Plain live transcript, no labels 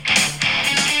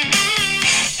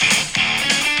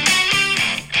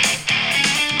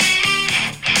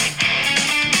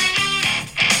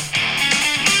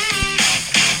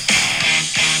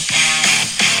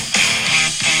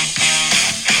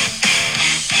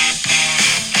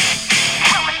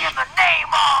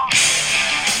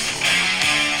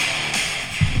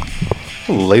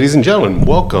Ladies and gentlemen,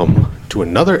 welcome to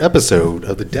another episode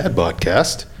of the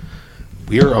Dadbods.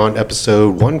 We are on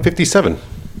episode 157.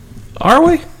 Are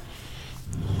we?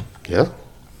 Yeah.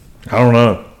 I don't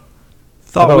know.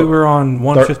 Thought we were on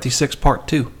 156 part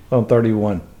 2. On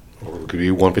 31. Or it could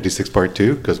be 156 part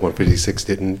 2 because 156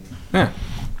 didn't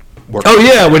work. Oh,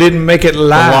 yeah, we didn't make it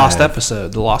live. The lost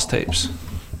episode, the lost tapes.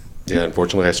 Yeah,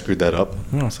 unfortunately, I screwed that up.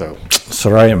 So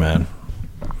Sorry, man.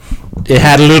 It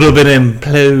had a little bit of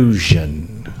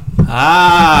implosion.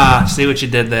 Ah, see what you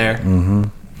did there. Mm-hmm.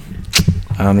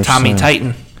 I understand. Tommy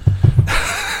Titan.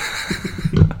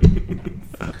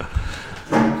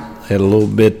 Had a little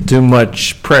bit too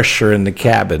much pressure in the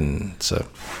cabin. So,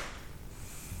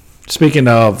 speaking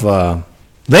of,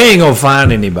 they ain't gonna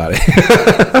find anybody.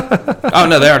 Oh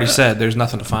no, they already said there's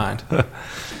nothing to find.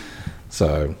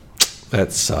 So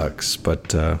that sucks.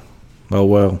 But oh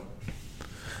well.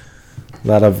 A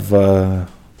lot of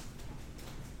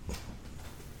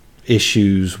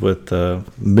issues with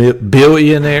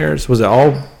billionaires. Was it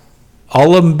all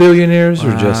of them billionaires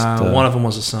or just one of them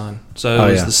was a son? So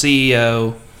it was the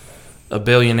CEO, a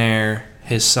billionaire,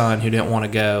 his son who didn't want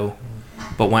to go,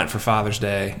 but went for Father's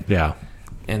Day. Yeah,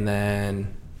 and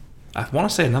then I want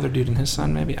to say another dude and his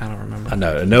son, maybe. I don't remember. I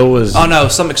know it was. Oh no,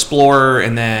 some explorer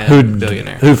and then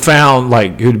billionaire who found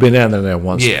who'd been down there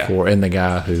once Yeah. before, and the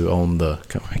guy who owned the.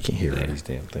 I can't hear these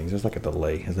damn things. There's like a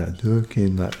delay. Is that duck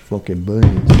in that fucking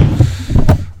beans?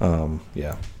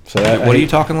 Yeah. So what are you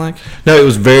talking like? No, it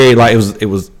was very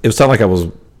it sounded like I was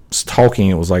talking.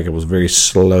 It was like it was very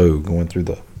slow going through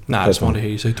the. Nah, I just wanted to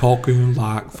hear you say talking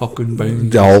like fucking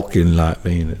beans. Talking like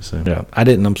beans. So. Yeah,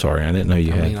 I'm sorry. I didn't know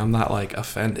you had. I mean, I'm not like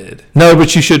offended. No,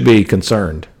 but you should be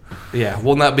concerned. Yeah,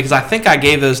 well, not because I think I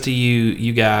gave those to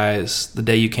you guys the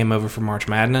day you came over for March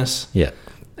Madness. Yeah.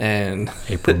 And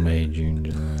April, May, June,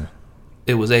 July.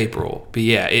 It was April, but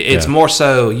yeah, it's more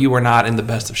so you were not in the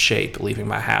best of shape leaving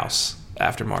my house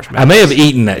after March Madness. I may have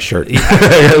eaten that shirt.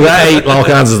 I ate all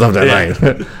kinds of stuff that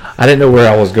night. I didn't know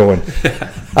where I was going.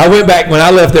 I went back when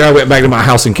I left there. I went back to my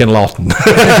house in Ken Lofton.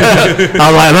 I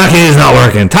was like, my key's not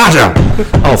working. Tasha.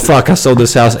 Oh fuck! I sold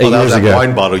this house 8 years ago. That was that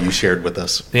wine bottle you shared with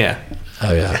us. Yeah.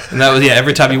 Oh yeah. And that was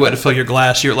every time you went to fill your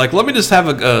glass, you were like, "Let me just have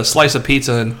a slice of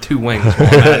pizza and 2 wings."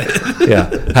 Yeah.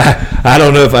 I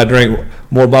don't know if I drank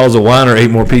more bottles of wine or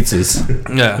ate more pizzas.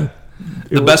 Yeah.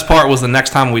 The best part was the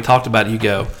next time we talked about it, you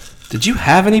go, "Did you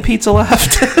have any pizza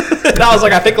left?" And I was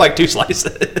like, "I think like 2 slices."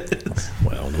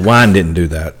 Well, the wine didn't do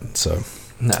that, so.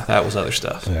 No, that was other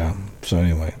stuff. Yeah. So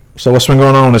anyway, so what's been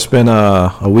going on? It's been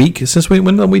a week since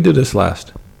when did we do this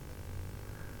last?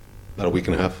 About a week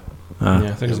and a half. Yeah,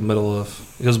 I think it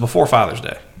was before Father's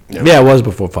Day. Yeah, it was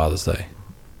before Father's Day.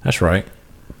 That's right.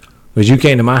 Because you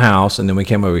came to my house and then we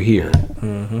came over here.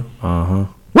 Mm-hmm.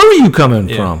 Where were you coming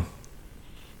from?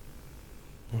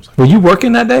 Were you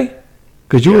working that day?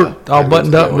 Because you were all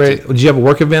buttoned up. Did you have a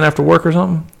work event after work or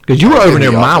something? Because you were over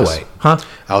near my way, huh?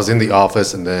 I was in the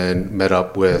office and then met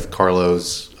up with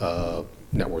Carlo's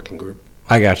networking group.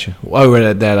 I got you. Over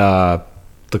at that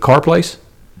the car place?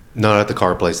 Not at the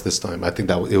car place this time. I think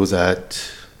it was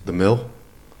at the Mill.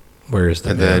 Where is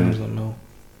the and Mill? then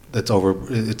it's over.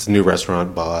 It's a new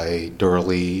restaurant by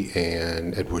Durley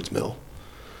and Edwards Mill.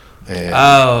 And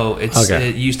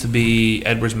it used to be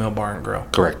Edwards Mill Bar and Grill.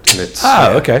 Correct. And it's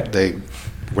okay. They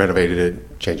renovated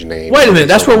it, changed the name. Wait a minute.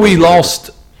 That's where we lost.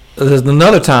 There's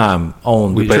another time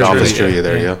on. We played Office Trivia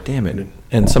there. Yeah. Damn it!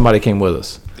 And somebody came with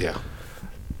us. Yeah.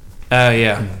 Oh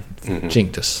yeah. Mm-hmm.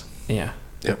 Jinked us. Yeah.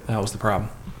 Yep. That was the problem.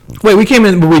 Wait, we came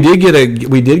in, but we did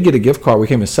get a gift card. We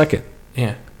came in second.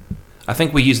 Yeah. I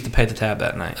think we used it to pay the tab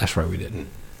that night. That's right, we did.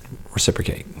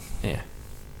 Reciprocate. Yeah.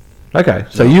 Okay,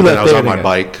 so you left. I was on my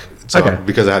bike. So okay.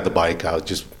 Because I had the bike, I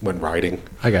just went riding.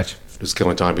 I got you. Just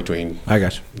killing time between. I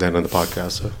got you. Then and the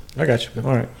podcast. So. I got you.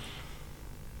 All right.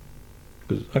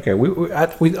 Okay,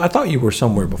 I thought you were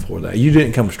somewhere before that. You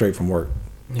didn't come straight from work.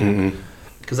 Yeah.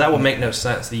 Because that would make no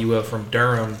sense that you go from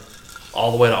Durham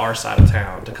all the way to our side of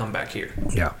town to come back here.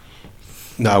 Yeah.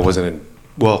 No, I wasn't in.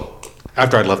 Well,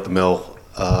 after I left the mill,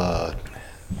 I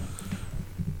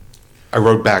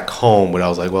rode back home, but I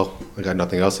was like, well, I got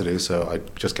nothing else to do, so I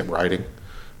just kept riding.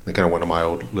 I kind of went on my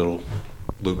old little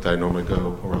loop that I normally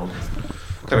go around,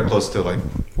 kind of close to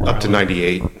up to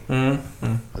 98. Mm-hmm.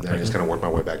 And then I just kind of worked my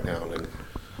way back down. And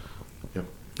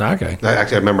okay. I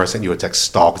remember I sent you a text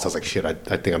stall because I was like, shit, I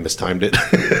think I mistimed it.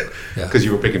 Because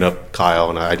you were picking up Kyle,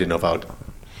 and I didn't know if I would.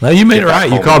 No, you made it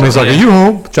right. You called me. He's like, are you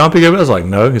home? John picked up. I was like,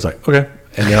 no. He's like, okay.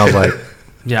 And then I was like,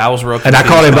 yeah, I was real. And I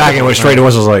called him back and went straight to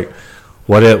us. I was like,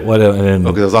 what? And then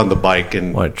I was on the bike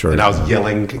and and I was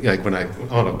yelling like when I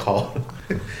on a call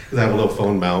because I have a little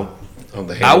phone mount on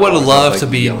the. I would have loved to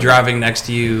be yelling. driving next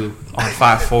to you on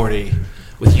 540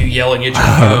 with you yelling at your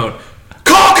phone.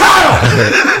 Call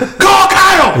Kyle! Call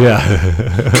Kyle!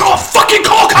 Yeah.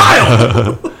 Call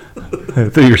Kyle!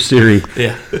 Through your Siri.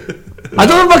 Yeah. I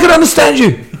don't know if I can understand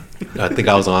you. I think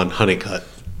I was on Honeycutt.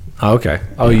 Oh, okay.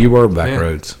 Oh, you were back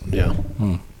roads. Yeah.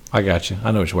 I got you.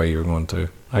 I know which way you were going to.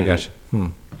 I got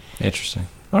you. Interesting.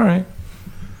 All right.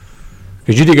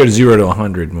 Because you did go to 0 to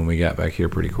 100 when we got back here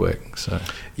pretty quick. So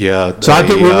Yeah. I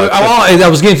think I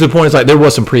was getting to the point. It's like there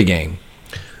was some pregame.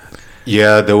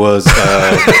 Yeah, there was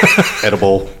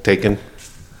edible taken.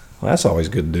 Well, that's always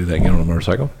good to do that. Get on a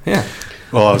motorcycle. Yeah.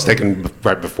 Well, I was taken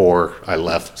right before I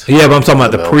left. Yeah, but I'm talking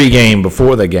about the pregame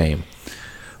before the game.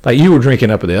 Like you were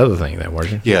drinking up at the other thing, then,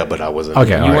 weren't you? Yeah, but I wasn't.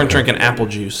 Okay, You weren't drinking apple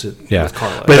juice with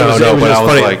Carla. But No, it was but just I was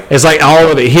funny. like- It's like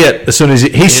all of it hit as soon as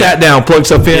he sat down, plugged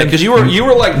stuff in, because you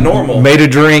were like normal. made a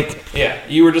drink. Yeah.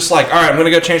 You were just like, all right, I'm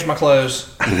gonna go change my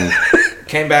clothes.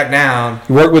 Came back down.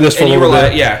 You worked with us for And a you were little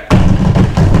like, bit. yeah.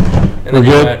 And We're then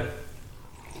you good? went,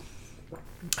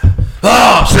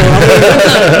 oh, so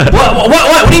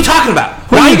what are you talking about?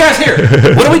 Why are you guys here?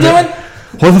 What are we doing?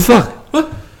 What the fuck?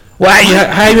 Well,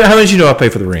 how much you know I pay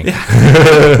for the ring?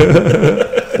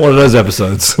 One of those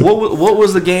episodes. What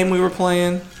was the game we were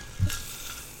playing?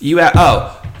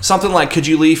 Something like, could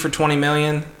you leave for $20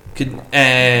 million?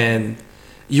 And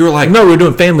you were like, No, we're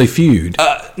doing Family Feud.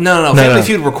 no. Family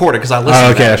Feud recorded because I listened. Oh,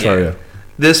 to okay, that that's game. right. Yeah.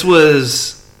 This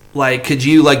was like, could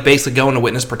you like basically go into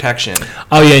witness protection?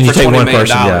 Oh yeah, and you for take $20 one million?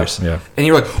 person. Yeah. And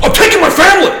you're like, I'm taking my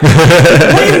family. What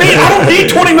do you mean? I don't need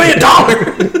 $20 million.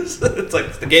 It's like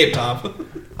it's the game, Tom.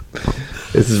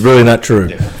 This is really not true.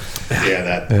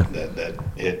 That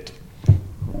hit.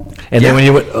 And then when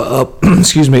you went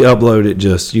upload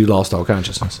it, you lost all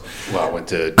consciousness. Well, I went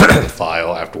to the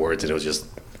file afterwards, and it was just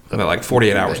About like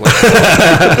 48 hours later.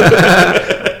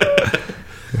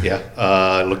 yeah.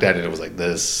 I looked at it, and it was like,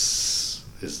 this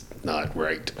is not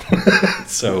right.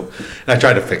 So I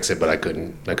tried to fix it, but I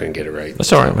couldn't get it right.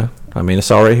 That's all right, man. I mean,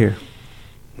 it's all right here.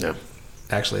 Yeah.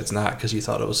 Actually, it's not because you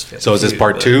thought it was. So is this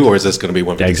part 2, or is this going to be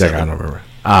 157? Yeah, exactly. I don't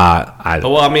remember.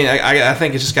 Well, I mean, I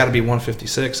think it's just got to be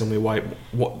 156, and we wipe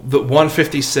the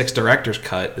 156 director's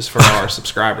cut is for our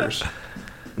subscribers.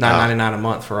 $9.99 a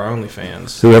month for our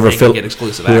OnlyFans. Whoever get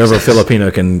exclusive whoever access.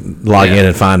 Filipino can log in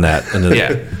and find that. And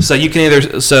Yeah. So you can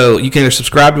either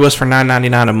subscribe to us for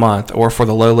 $9.99 a month, or for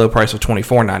the low price of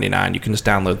 $24.99, you can just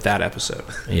download that episode.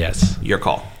 Yes. Your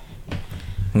call.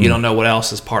 You don't know what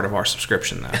else is part of our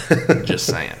subscription, though. Just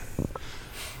saying.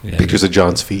 Yeah. Pictures of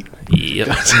John's feet. Yep.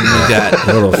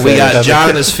 Little we got feather. John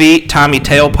and his feet, Tommy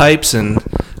tailpipes, and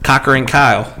Cocker and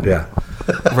Kyle Yeah.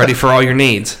 ready for all your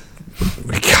needs.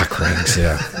 Cock rings,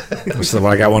 yeah. That's what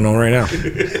I got one on right now.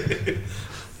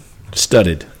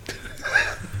 Studded.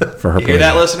 For her You hear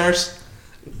that, pleasure. listeners?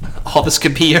 All this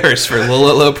could be yours for a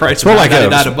low price. It's more like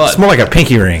 $9.99 a it's month. more like a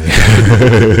pinky ring.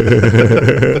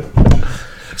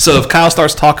 So if Kyle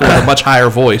starts talking with a much higher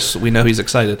voice, we know he's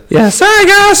excited. Yeah, sorry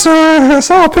guys, I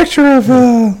saw a picture of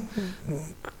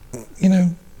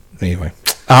Anyway.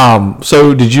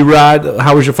 So did you ride?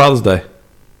 How was your Father's Day?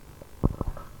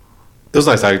 It was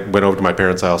nice. I went over to my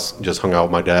parents' house, just hung out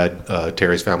with my dad.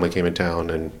 Terry's family came in town,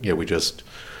 and we just.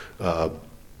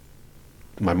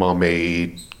 My mom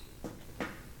made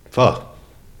pho.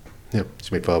 Yeah,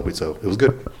 she made pho, so it was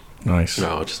good. Nice.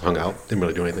 No, just hung out. Didn't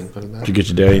really do anything other than that. Did you get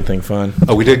your dad anything fun?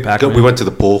 Oh, we did. Pac-Man. We went to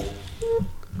the pool.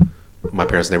 My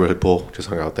parents' neighborhood pool. Just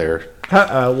hung out there.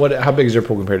 How big is your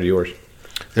pool compared to yours?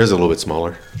 There's a little bit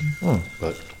smaller,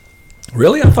 but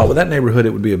Really? I thought with that neighborhood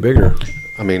it would be a bigger.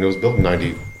 I mean, it was built in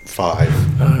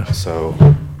 '95, so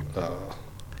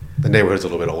the neighborhood's a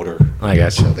little bit older. I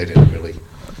got you. So they didn't really.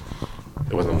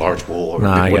 It wasn't a large pool, or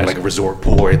Nah, I it wasn't got like a resort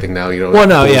pool or anything. Now Well,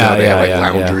 no, pools yeah, now, they have yeah,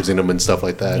 like yeah, loungers in them and stuff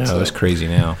like that. Yeah, so, it's crazy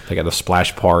now. They got the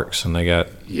splash parks and they got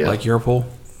Like your pool?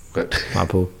 but my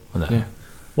pool. No. Yeah.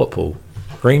 What pool?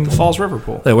 Green The Falls River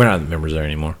pool. Hey, we're not members there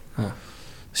anymore.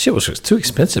 Shit was just too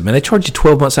expensive, man. They charge you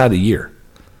 12 months out of the year.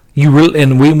 You really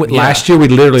and we went last year. We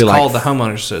literally It's called the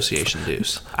Homeowners Association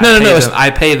dues. No,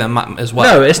 I pay them as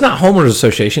well. No, it's not homeowners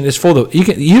association. It's for the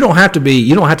you don't have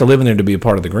to live in there to be a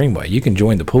part of the Greenway. You can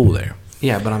join the pool there.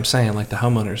 Yeah, but I'm saying like the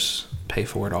homeowners pay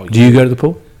for it all year. Do you go to the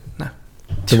pool? No.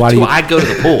 So why Do I go to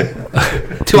the pool?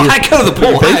 Do I go to the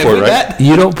pool? pay for it, I right? that?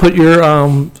 You don't put your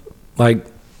like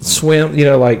swim,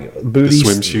 like booties,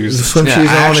 swim shoes. the swim Yeah,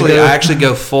 shoes on. I actually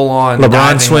go full on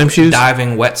LeBron swim shoes?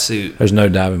 diving wetsuit There's no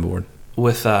diving board.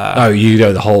 with Oh, you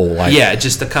go the whole like. yeah,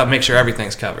 just to make sure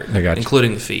everything's covered, I got you.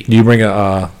 including the feet. Do you bring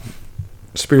a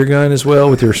spear gun as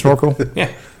well with your snorkel?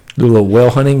 Yeah, Do a little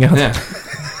whale hunting out yeah.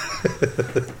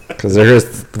 Because there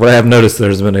is what I have noticed.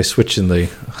 There's been a switch in the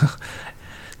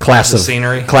class The of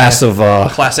scenery. class of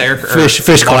Class air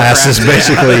fish classes,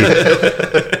 basically.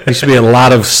 There used to be a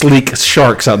lot of sleek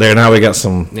sharks out there. Now we got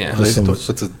some. Yeah. They some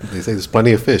say there's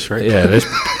plenty of fish, right? yeah, there's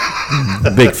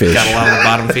big fish. Got a lot of the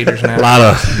bottom feeders now. A lot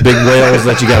of big whales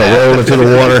that you got to roll into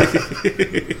the water.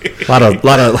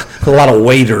 A lot of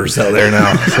waders out there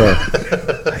now.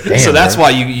 So that's why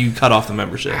you cut off the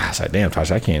membership. I was like, damn,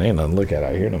 Tosh, I can't ain't nothing to look at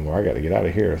out here no more. I got to get out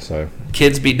of here. So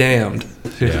Kids be damned.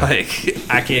 Yeah. Like,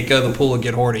 I can't go to the pool and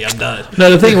get horny. I'm done. no,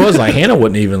 the thing was like Hannah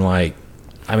wouldn't even like.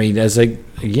 I mean, as your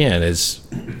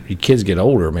kids get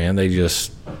older, man, they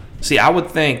just. See, I would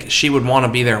think she would want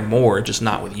to be there more, just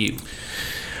not with you.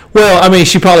 Well, I mean,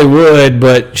 she probably would,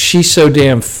 but she's so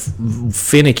damn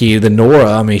finicky. The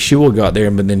Nora, I mean, she will go out there,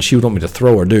 but then she would want me to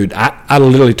throw her. Dude, I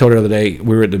literally told her the other day,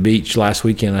 we were at the beach last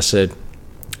weekend, I said,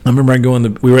 I remember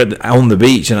we were on the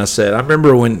beach, and I said, I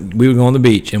remember when we would go on the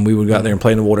beach, and we would go out there and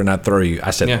play in the water, and I'd throw you.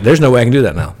 I said, there's no way I can do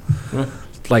that now. Yeah.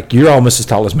 Like, you're almost as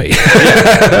tall as me. Nah,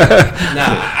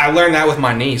 I learned that with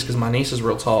my niece, because my niece is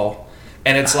real tall.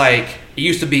 And it's like, it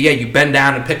used to be, you bend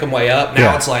down and pick them way up.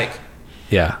 Now it's like...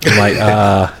 Yeah, I'm like,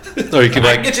 Or you can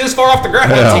I can get you this far off the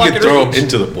ground. you can throw them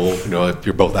into the pool. If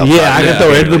you're both outside. Yeah, I can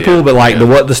throw her into the pool, but like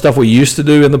the stuff we used to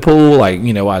do in the pool, like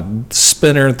I'd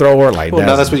spin her and throw her like. Well,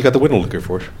 now that's what you got the window licker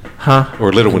for, huh?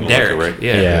 Or little window Derek, licker, right?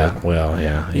 Yeah. Well,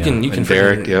 yeah. You can And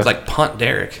Derek, it's like punt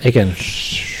Derek. He can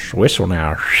whistle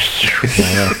now.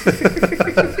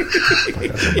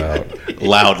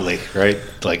 Loudly, right?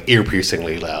 Like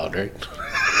ear-piercingly loud, right?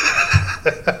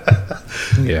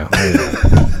 Yeah.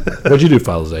 What'd you do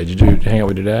Father's Day? Did you hang out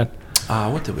with your dad?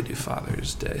 What did we do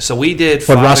Father's Day? So we did What'd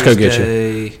Father's Roscoe get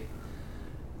Day. you?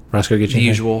 Roscoe get you? The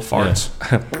usual farts.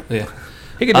 Yeah.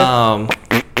 He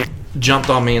could Jumped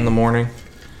on me in the morning.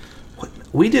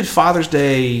 We did Father's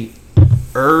Day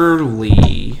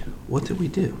early. What did we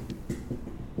do?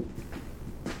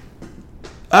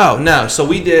 Oh, no. So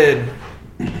we did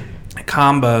a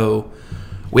combo.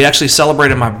 We actually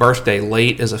celebrated my birthday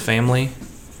late as a family,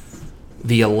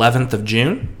 the 11th of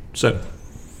June. So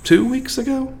 2 weeks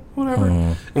ago, whatever.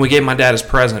 And we gave my dad his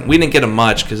present. We didn't get him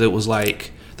much because it was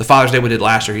like the Father's Day we did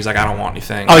last year. He's like, I don't want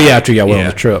anything. Oh, yeah, after you got well on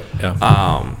the trip.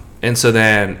 Yeah. And so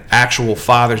then actual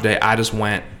Father's Day, I just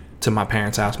went to my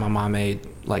parents' house. My mom made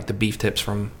like the beef tips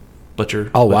from Butcher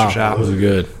Shop. Those are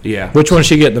good. Yeah. Which one did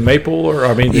she get? The maple or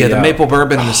the maple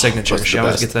bourbon and the signature. That's She the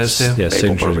always best. gets those too. Yeah,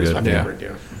 signature is good. Yeah.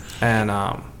 Yeah. And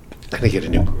I need to get a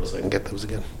new grill so I can get those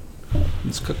again.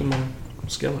 let's cook them on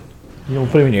skillet. You want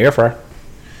to put them in your air fryer?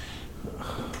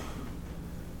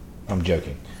 I'm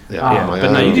joking. Yeah,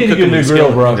 but no, you need to cook get a them new in grill,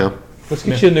 skillet. bro. Yeah. Let's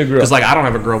get you a new grill. Because like I don't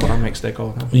have a grill, but I make steak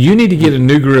all the time. You need to get a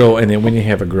new grill, and then we need to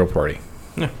have a grill party.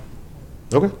 Yeah.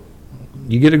 Okay.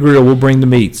 You get a grill, we'll bring the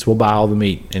meats. We'll buy all the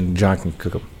meat, and John can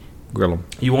cook them, grill them.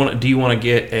 Do you want to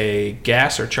get a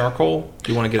gas or charcoal?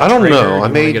 Do you want to get a I don't Traeger? know. Do you I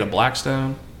want may- to get a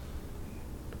Blackstone?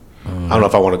 I don't know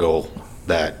if I want to go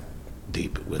that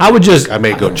deep. With I would just I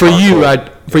may go for you.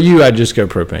 charcoal. I'd just go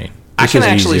propane. I It's can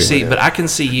just actually easier. see, but I can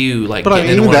see you like. But I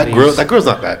getting mean, into even one of that these. grill's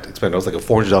not that expensive. It's like a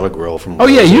 $400 grill from. Oh,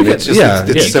 yeah, you it's could- just, yeah, it's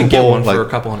yeah. You can simple. get one like, for a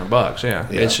couple $100. Yeah.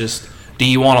 Yeah. It's just. Do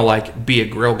you want to like be a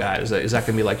grill guy? Is that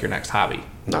gonna be like your next hobby?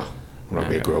 no, I'm not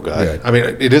be a Okay. grill guy. Yeah. I mean,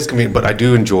 it is convenient, but I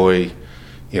do enjoy,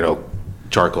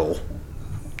 charcoal.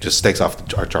 Just steaks off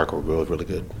our charcoal grill is really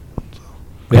good.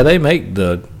 Yeah, they make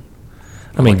the.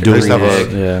 I mean, I used to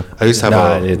have yeah. I used to have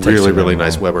Nah, a it takes really, too really long.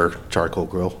 nice Weber charcoal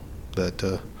grill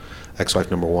that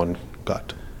ex-wife number one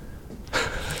got.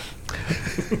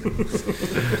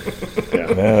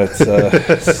 Yeah, it's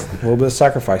a little bit of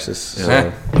sacrifices.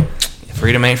 Eh,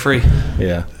 freedom ain't free.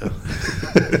 Yeah.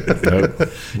 Nope.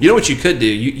 You know what you could do?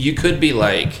 You could be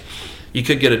like, you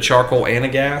could get a charcoal and a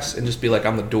gas and just be like,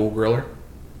 I'm the dual griller.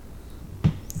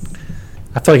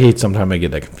 I feel like he'd sometime may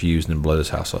get that confused and blow his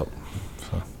house up.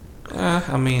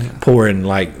 I mean, Pouring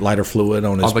like lighter fluid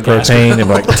on his All the gas propane and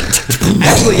like.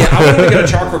 actually, yeah, I want to get a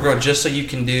charcoal grill just so you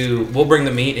can do. We'll bring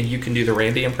the meat and you can do the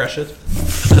Randy impression,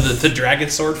 the dragon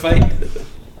sword fight.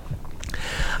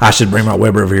 I should bring my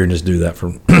Weber over here and just do that for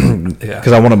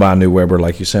because I want to buy a new Weber,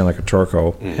 like you're saying, like a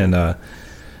charcoal. And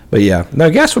but yeah, no,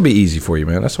 gas would be easy for you,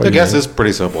 man. That's what The gas is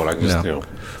pretty simple. I can just, Yeah.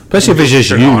 Especially if it's just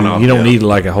you. turn it on, off, You don't yeah. need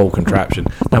like a whole contraption.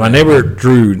 Now my neighbor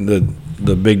Drew,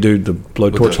 the big dude, the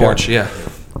blowtorch guy. Torch, yeah.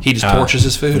 He just torches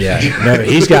his food. Yeah, no,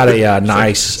 he's got a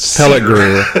nice pellet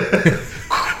grill.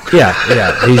 Yeah,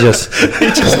 he just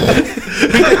he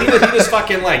just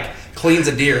fucking like cleans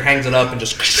a deer, hangs it up, and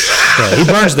just. yeah, he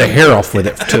burns the hair off with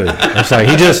it too. It's like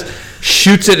he just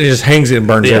shoots it and just hangs it and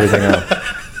burns everything up.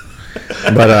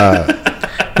 But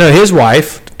no, his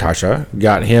wife Tasha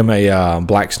got him a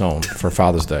Blackstone for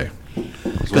Father's Day.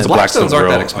 Because Blackstones aren't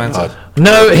that expensive.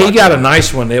 No, he got a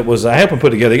nice one. It was I helped him put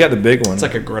together. He got the big one. It's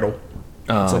like a griddle.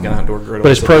 It's like an outdoor griddle.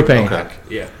 But it's propane. Okay.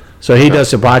 Yeah. So he does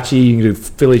hibachi. You can do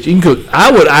Philly. You can cook.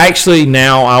 I would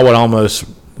almost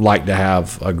like to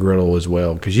have a griddle as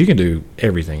well because you can do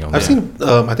everything on. I've seen.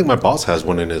 I think my boss has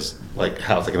one in his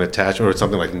house, like an attachment or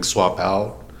something like he can swap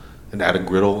out and add a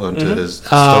griddle onto his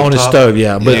stove on his top. stove.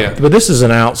 Yeah, but this is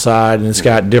an outside and it's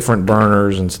got different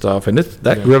burners and stuff. And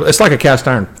griddle, it's like a cast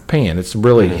iron pan. It's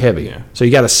really heavy. Yeah. So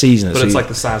you got to season it. But so it's like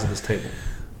the size of this table.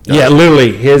 Yeah,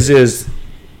 literally, his is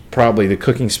probably the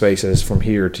cooking space is from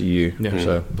here to you. Yeah.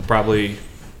 So But probably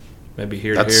maybe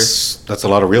here to here. That's a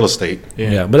lot of real estate.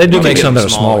 yeah, but they do You make can some get that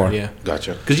them are smaller. Yeah.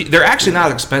 Gotcha. Because they're actually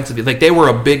not expensive. Like they were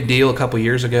a big deal a couple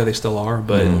years ago. They still are,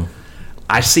 but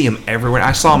I see them everywhere.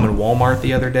 I saw them in Walmart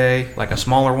the other day, like a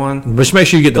smaller one. Just make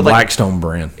sure you get the But, like- Blackstone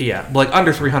brand. Yeah, like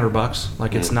under $300.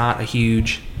 Like it's not a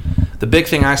huge. The big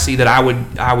thing I see that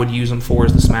I would use them for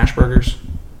is the smash burgers,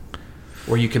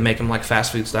 where you can make them like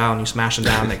fast food style and you smash them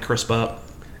down and they crisp up.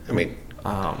 I mean,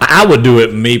 I would do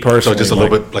it, me so personally. just a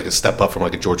little bit like a step up from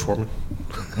like a George Foreman.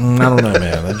 I don't know,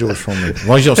 man. That George Foreman. As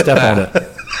long as you don't step on it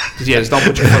Yeah, just don't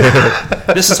put your foot on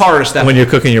it. This is harder to step when on. you're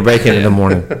cooking your bacon in the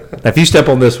morning. If you step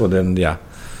on this one, then yeah.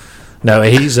 No,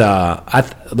 he's the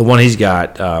one he's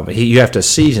got. You have to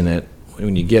season it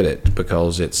when you get it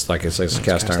because it's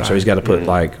cast iron. So he's got to put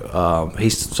he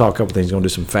saw a couple things. He's going to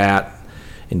do some fat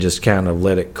and just kind of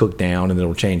let it cook down, and then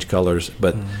it'll change colors.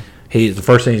 But the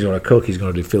first thing he's going to cook, he's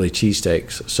going to do Philly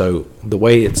cheesesteaks. So the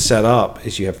way it's set up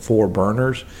is you have 4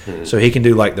 burners. So he can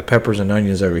do like the peppers and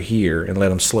onions over here and let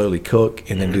them slowly cook,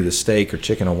 and then do the steak or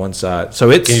chicken on one side. So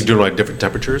it's Can you do like different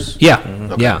temperatures?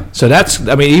 yeah, yeah. So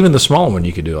even the small one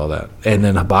you could do all that, and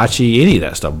then hibachi, any of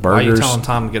that stuff. Why are you Burgers, telling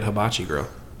Tom to get hibachi grill?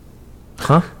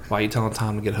 huh? Why are you telling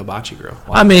Tom to get hibachi grill?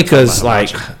 I mean, because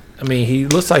he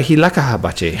looks like he like a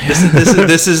hibachi.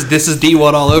 This is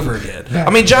D1 all over again. I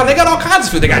mean, John, they got all kinds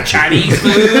of food. They got Chinese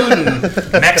food and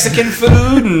Mexican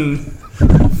food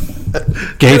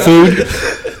and Gay food,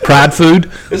 pride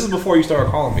food. this is before you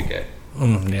started calling me gay.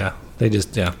 Yeah, they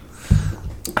just Well,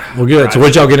 good. So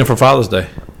what'd y'all get in for Father's Day?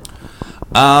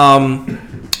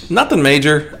 Nothing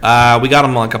major. We got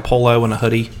him like a polo and a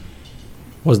hoodie.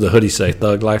 What does the hoodie say?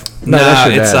 Thug life? No,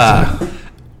 that's your it's dad's.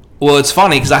 well, it's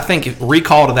funny because I think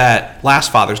recall to that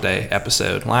last Father's Day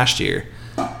episode last year.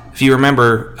 If you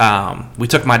remember, we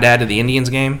took my dad to the Indians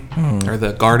game or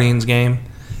the Guardians game,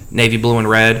 navy blue and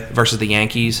red versus the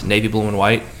Yankees, navy blue and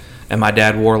white, and my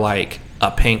dad wore like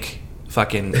a pink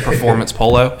fucking performance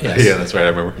polo. Yeah, that's right. I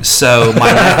remember. So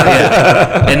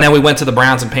and then we went to the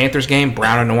Browns and Panthers game,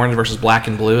 brown and orange versus black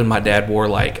and blue, and my dad wore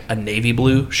like a navy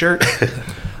blue shirt.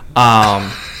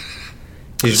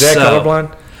 Is your dad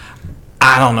colorblind?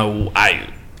 I don't know.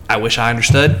 I wish I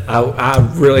understood. I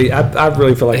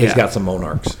really feel like he's got some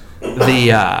monarchs.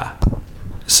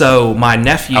 So my I would love a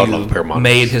nephew pair of monitors.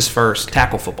 made his first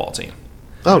tackle football team,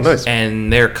 Oh, nice.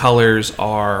 and their colors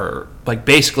are like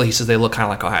basically he says they look kind of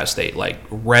like Ohio State, like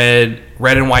red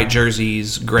and white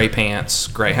jerseys, gray pants,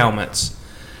 gray helmets.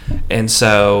 And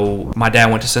so my dad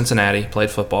went to Cincinnati,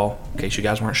 played football. In case you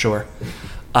guys weren't sure,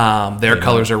 their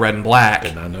colors are red and black.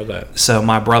 Did not know that. So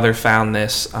my brother found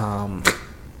this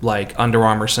like Under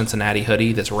Armour Cincinnati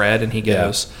hoodie that's red, and he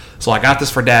goes, "So I got this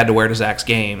for Dad to wear to Zach's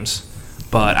games,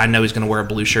 but I know he's going to wear a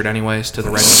blue shirt anyways to the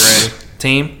red and gray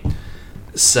team."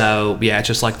 So yeah, it's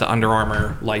just like the Under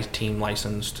Armour team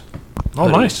licensed. Oh,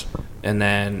 hoodie. nice. And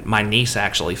then my niece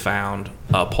actually found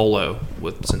a polo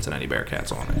with Cincinnati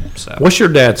Bearcats on it. So What's your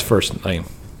dad's first name?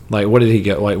 Like, what did he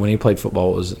get? Like when he played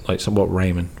football, was it like somewhat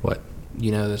Raymond? What?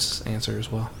 you know this answer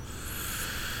as well.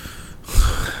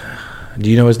 Do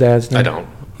you know his dad's name? I don't.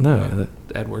 No,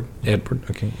 Edward. Edward.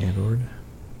 Okay, Edward.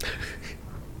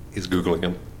 He's Googling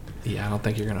him. Yeah, I don't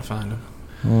think you're going to find him.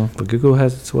 Well, but Google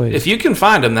has its ways. If you can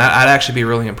find him, I'd actually be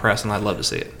really impressed, and I'd love to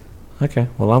see it. Okay,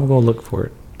 well, I'm going to look for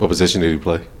it. What position did he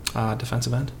play?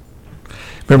 Defensive end.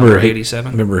 Remember, Number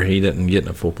 87? Remember, he didn't get in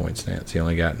a 4-point stance. He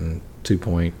only got in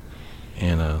 2-point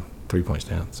and a 3-point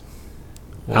stance.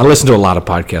 I listened to a lot of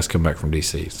podcasts come back from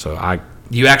DC, so I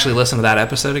You actually listened to that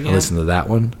episode again? listened to that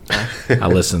one. I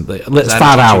listened. It's I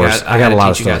 5 hours. I got a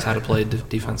lot of teach you guys stuff. how to play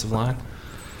defensive line.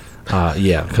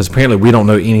 Yeah, because apparently we don't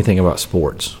know anything about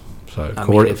sports. So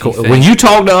if you when you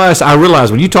talk to us, I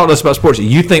realize when you talk to us about sports,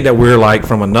 you think that we're like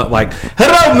from a nut. Like,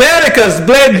 hello, Americans,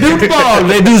 play football.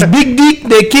 They do big dick.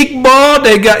 They kick ball.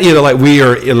 They got like we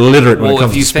are illiterate when it Well,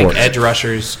 comes if you to think sports. edge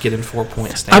rushers get in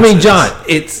 4-point stances, I mean, John,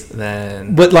 it's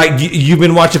then but like you've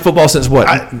been watching football since what?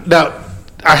 Now,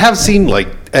 I have seen like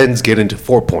ends get into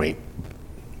 4-point.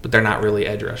 but they're not really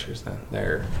edge rushers. Then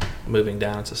they're moving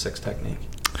down. It's a 6 technique.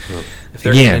 If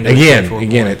they're Again, getting into a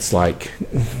 4-point, it's like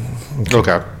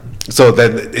Okay. So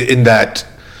then in that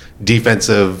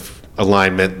defensive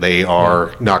alignment, they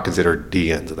are not considered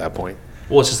D ends at that point.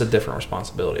 Well, it's just a different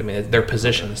responsibility. I mean, their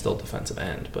position is still defensive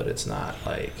end, but it's not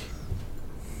like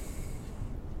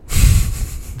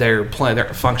their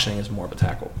functioning is more of a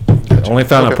tackle. The only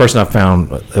person I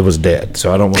found it was dead,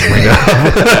 so I don't want to bring it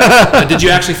up. Did you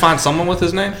actually find someone with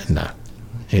his name? No,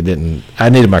 he didn't. I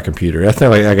needed my computer. I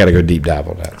think I got to go deep dive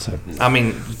on that. So I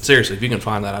mean, seriously, if you can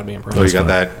find that, I'd be impressed. Well, you got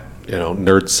that,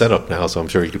 nerd setup now, so I'm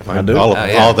sure you can find do. all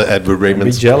the Edward I'd be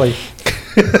Raymonds. jelly.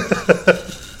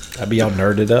 I'd be all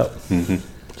nerded up. Mm-hmm.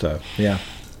 So yeah,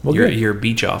 well, your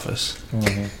beach office.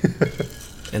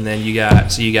 And then you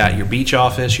got your beach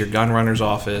office, your gun runner's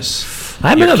office. I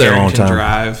haven't been up there in a long time.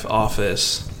 Drive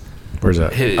office. Where's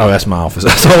that? Oh, that's my office.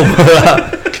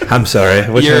 I'm sorry.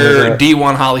 Which your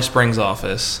D1 Holly Springs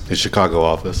office. His Chicago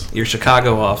office. Your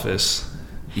Chicago office.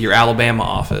 Your Alabama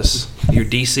office. Your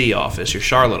DC office. Your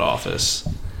Charlotte office.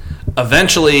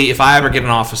 Eventually, if I ever get an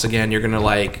office again, you're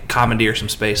gonna commandeer some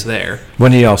space there.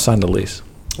 When do y'all sign the lease?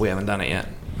 We haven't done it yet.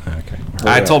 Okay.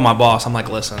 I told my boss, I'm like,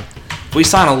 listen, if we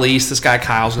sign a lease, this guy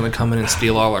Kyle's going to come in and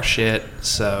steal all our shit.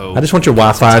 So I just want your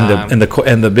Wi-Fi and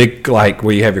the big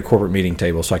where you have your corporate meeting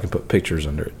table, so I can put pictures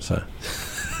under it. So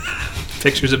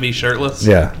pictures of me shirtless.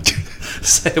 Yeah.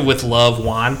 With love,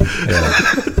 Juan.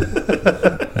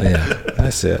 Yeah,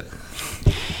 that's it.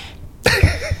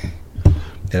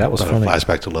 Yeah, that was funny.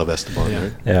 Flashback to Love Esteban. Yeah.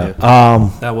 Right?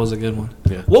 Yeah. That was a good one.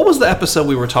 Yeah. What was the episode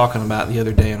we were talking about the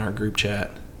other day in our group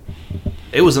chat?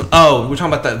 It was we're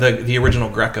talking about the original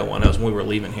Greco one. That was when we were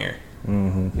leaving here.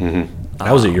 Mm-hmm. Mm-hmm.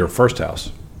 That was at your first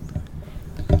house.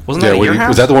 Wasn't that at your house?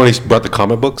 Was that the one he brought the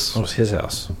comic books? That was his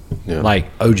house. Yeah. Like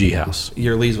OG house.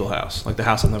 Your Leesville house, like the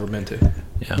house I've never been to.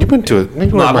 Yeah. You've been to it.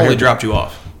 No, I've only dropped you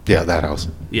off. Yeah, that house.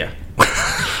 Yeah.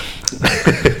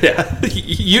 Yeah.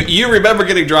 You remember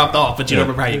getting dropped off, but you don't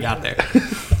remember how you got there.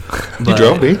 You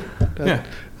drove me. Yeah.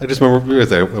 I just remember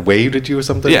I waved at you or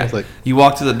something. Yeah. I was like, you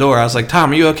walked to the door. I was like,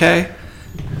 Tom, are you okay?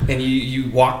 And you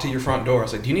walked to your front door. I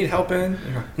was like, do you need help in? And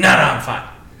you're like, no, I'm fine.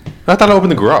 I thought I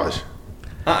opened the garage.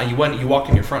 You walked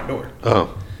in your front door.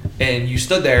 Oh. And you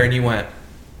stood there and you went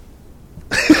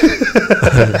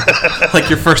like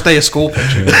your first day of school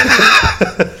picture.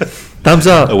 Thumbs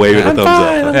up. A wave and a thumbs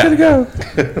fine, up. I'm gonna go.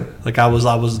 Like I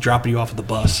was dropping you off at the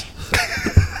bus.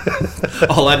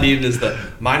 All I needed is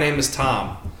my name is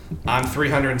Tom. I'm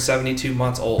 372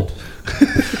 months old.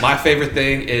 My favorite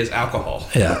thing is alcohol.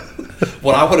 Yeah.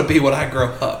 What I want to be when I grow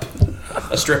up.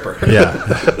 A stripper. Yeah.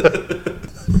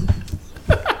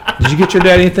 Did you get your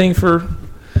dad anything for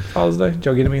Father's Day? Did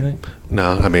y'all get him anything?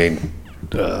 No, I mean,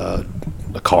 a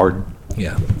card.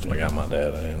 Yeah. I got my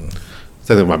dad.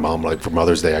 Same thing with my mom. Like for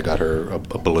Mother's Day, I got her a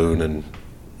balloon and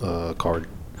a card.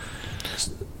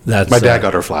 My dad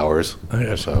got her flowers.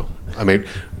 Okay. So, I mean,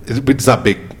 it's not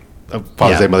big.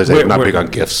 Father's Day, Mother's Day, we're not big on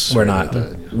gifts. We're not.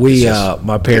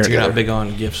 My parents. You're not big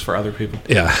on gifts for other people.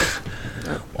 Yeah.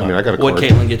 I mean, I got a card. What'd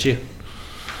Caitlin get you?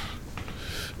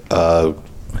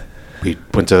 We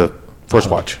went to First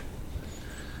Watch.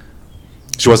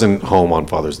 She wasn't home on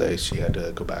Father's Day. She had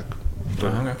to go back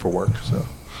for work. So,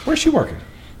 Where's she working?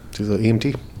 she's an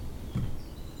EMT.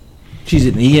 She's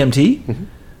an EMT? Mm-hmm.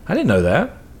 I didn't know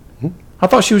that. Mm-hmm. I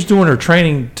thought she was doing her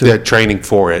training to. They had training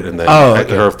for it, and then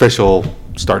her official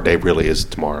start date really is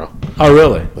tomorrow. Oh,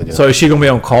 really? Yeah. So is she going to be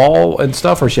on call and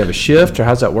stuff, or does she have a shift, or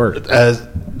how's that work?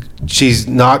 She's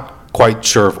not quite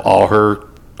sure of all her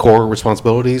core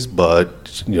responsibilities,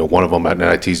 but one of them, and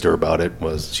I teased her about it,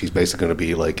 was she's basically going to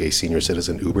be like a senior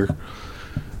citizen Uber.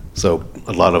 So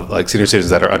a lot of senior citizens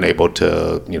that are unable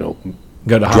to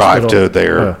Go to drive hospital. to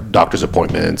their doctor's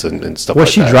appointments and stuff.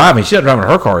 What's like she that. driving? She's not driving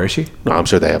her car, is she? No, I'm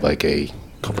sure they have like a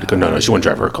company. No, she wouldn't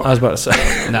drive her car. I was about to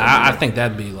say. No, I think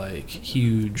that'd be like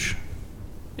huge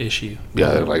issue.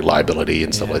 Yeah, like liability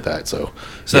and stuff like that. So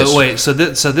yes. Wait, so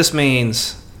this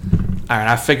means, all right,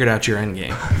 I figured out your end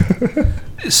game.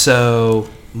 So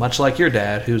much like your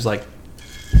dad, who's like,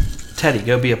 Teddy,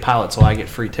 go be a pilot so I get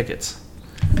free tickets.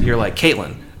 You're like,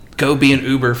 Caitlin, go be an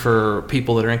Uber for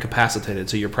people that are incapacitated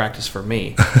so you're practice for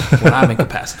me when I'm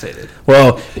incapacitated.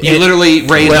 Well, you literally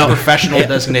raised a professional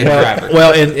designated driver.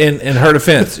 Well, in her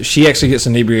defense, she actually gets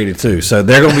inebriated too, so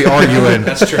they're going to be arguing.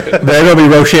 That's true. They're going to be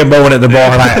Rochambeauing at the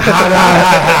bar like,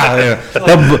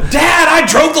 Dad, I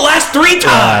drove the last 3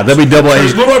 times. there'll be double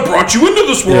Asian. I brought you into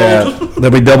this world. Yeah,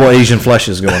 there'll be double Asian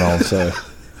flushes going on. So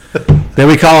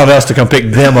they'll be calling us to come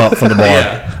pick them up from the bar.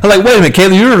 Yeah. I'm like, wait a minute,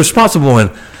 Kayla, you're responsible.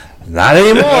 And not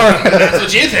anymore. That's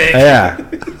what you think. Yeah.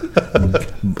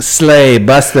 Slay,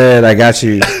 busted, I got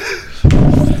you.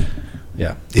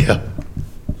 Yeah. yeah,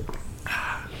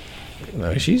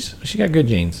 No, she got good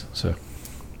genes. So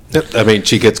I mean,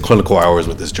 she gets clinical hours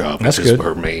with this job. That's which is good.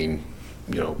 her main,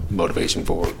 motivation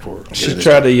for Should getting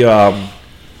try this to. job.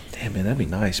 Damn man, that'd be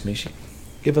nice. Man, she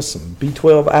give us some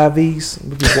B12 IVs.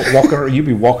 We'd be walking. You'd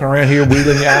be walking around here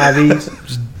wheeling your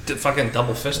IVs. Just fucking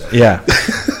double fist it. Yeah,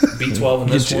 B12 in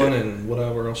this one and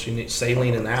whatever else you need.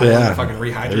 Saline in that one. Yeah. Fucking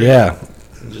rehydrate. yeah.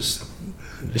 And just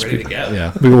ready to go.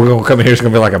 Yeah, we were gonna come in here. It's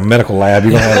gonna be like a medical lab.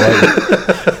 You're gonna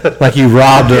have like you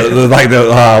robbed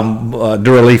the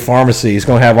Duraleaf pharmacy. It's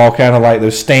gonna have all kind of like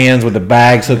those stands with the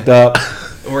bags hooked up.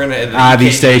 We're gonna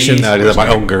IV stations. I did my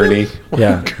own gurney.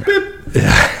 Yeah,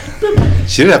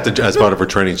 She did have to, as part of her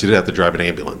training, she did have to drive an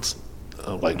ambulance.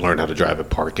 Learn how to drive it,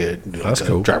 park it. That's like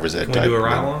cool. Driver's ed Can type. we do a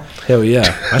ride along? hell yeah.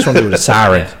 I just want to do it with a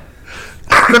siren.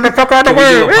 Can we do a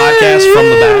podcast from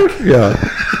the back?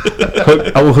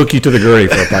 Yeah, I will hook you to the gurney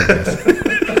for a podcast.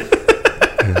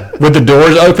 With the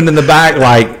doors open in the back,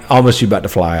 like almost you about to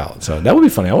fly out. So that would be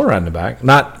funny. I want to ride in the back,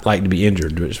 not like to be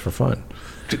injured, but just for fun.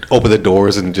 Open the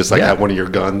doors and just Yeah. have one of your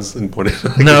guns and point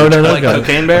it. No, Like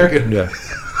Cocaine Bear? Yeah.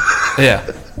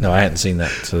 Yeah. No, I hadn't seen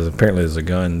that. So apparently there's a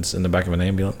guns in the back of an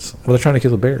ambulance. Well, they're trying to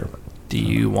kill the bear. Do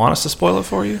you want us to spoil it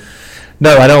for you?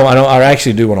 No, I don't. I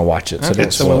actually do want to watch it. So Okay,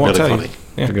 don't so we spoil won't it. tell Really you. funny.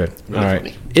 Yeah. Good. Really All right.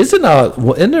 funny.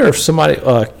 Isn't there somebody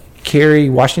Kerry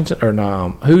Washington or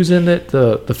no? Who's in it?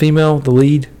 The female, the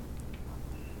lead.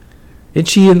 Isn't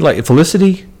she in like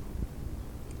Felicity?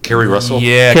 Carrie Russell.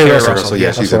 Yeah, Kerry Carrie Russell. Russell. Yeah,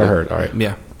 That's she's what I in it. heard. All right.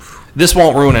 Yeah. This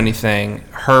won't ruin anything.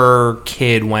 Her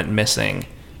kid went missing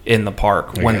in the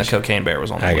park when the gotcha. Cocaine Bear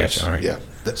was on the I loose. got you. All right.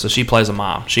 Yeah. So she plays a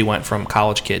mom. She went from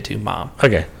college kid to mom.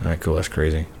 Okay. All right. Cool. That's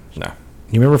crazy. No.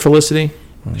 You remember Felicity?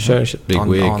 The show, big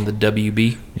wig. On the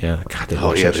WB. Yeah. God, they Oh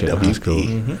watch yeah, that the shit in high school.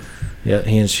 WB.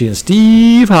 Yeah, she and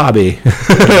Steve Hobby.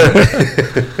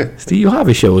 Steve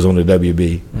Hobby show was on the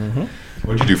WB.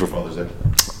 What'd you do for Father's Day?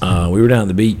 We were down at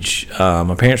the beach.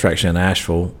 My parents were actually in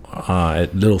Asheville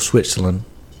at Little Switzerland,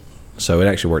 so it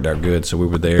actually worked out good. So we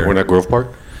were there. We're at Grove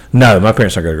Park. No, my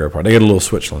parents don't go to Grove Park. They go to Little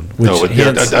Switzerland. Which No,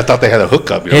 I thought they had a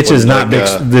hookup. Hitch is not big.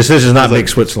 This is not big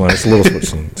Switzerland. It's Little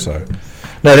Switzerland. So,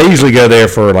 no, they usually go there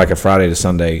for like a Friday to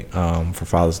Sunday for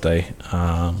Father's Day.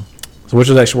 So which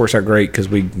actually works out great because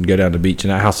we can go down to the beach,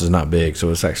 and that house is not big, so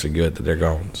it's actually good that they're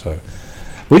gone. So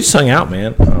we just hung out,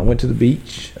 man. Went to the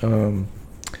beach.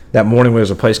 That morning there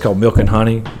was a place called Milk and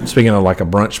Honey. Speaking of like a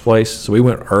brunch place, so we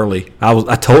went early. I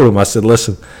told him, I said,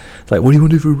 listen, it's like, what do you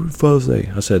want to do for Father's Day?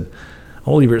 I said,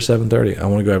 I'll leave here at 7:30. I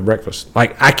want to go have breakfast.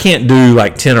 Like I can't do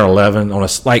like 10 or 11 on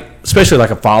especially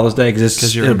like a Father's Day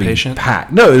because you're impatient?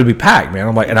 Packed. No, it'll be packed, man.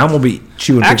 I'm like, and I'm gonna be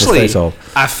chewing people's Actually, face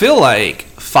off. I feel like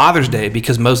Father's Day,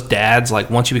 because most dads,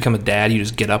 like once you become a dad, you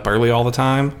just get up early all the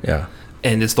time. Yeah.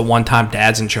 And it's the one time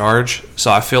dad's in charge. So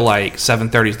I feel like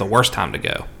 7:30 is the worst time to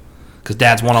go. Because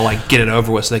dads want to like get it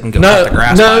over with so they can go cut the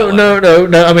grass. No. by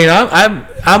 11. I mean,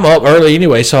 I'm up early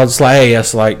anyway, so it's like, hey,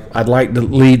 it's like I'd like to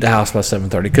leave the house by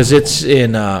 7:30 because it's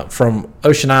in from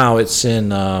Ocean Isle. It's in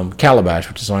Calabash,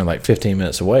 which is only like 15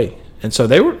 minutes away. And so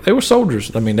they were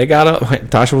soldiers. I mean, they got up.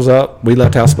 Tasha was up. We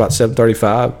left the house about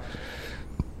 7:35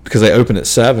 because they opened at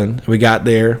 7. We got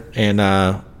there and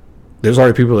there was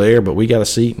already people there, but we got a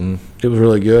seat and it was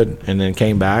really good. And then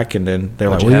came back and then they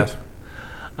were What'd like, you have?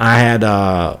 I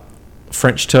had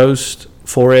French toast,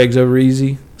 4 eggs over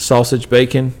easy, sausage,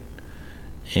 bacon,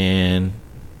 and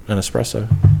an espresso.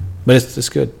 But it's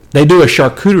good. They do a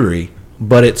charcuterie,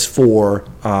 but it's for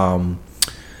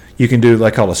you can do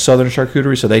like called a southern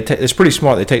charcuterie. So it's pretty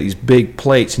smart. They take these big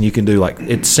plates and you can do like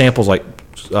it samples like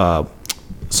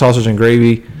sausage and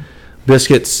gravy,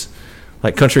 biscuits,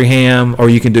 like country ham, or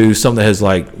you can do something that has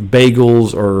like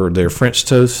bagels or their French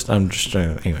toast. I'm just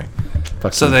trying to, anyway.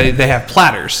 So they have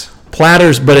platters.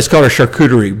 Platters, but it's called a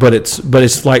charcuterie. But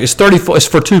it's like it's 34. It's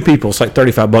for 2 people. It's like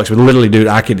 $35. But literally, dude,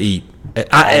 I could eat.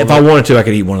 If I wanted to, I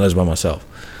could eat one of those by myself.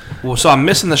 Well, so I'm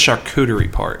missing the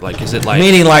charcuterie part. Like, is it like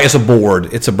Meaning, like it's a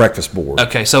board. It's a breakfast board.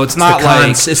 okay? So it's not like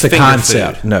It's the finger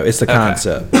concept. food. No, it's the Okay.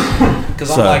 concept. Because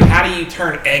So- I'm like, how do you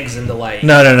turn eggs into like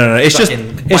No. It's just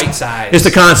fucking it's, bite size? it's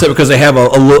the concept because they have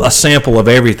a sample of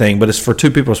everything, but it's for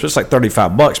 2 people. It's like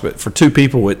 $35, but for 2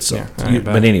 people, it's. Yeah, that ain't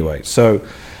bad. But anyway, so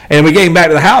and we came back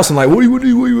to the house and like, what do you want to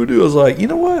do? What do you want to do? I was like, you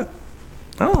know what?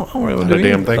 I don't really want to Not do a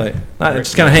damn anything. thing. Like,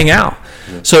 just kind of hang out.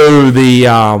 So the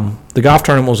golf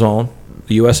tournament was on,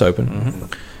 the U.S. Open,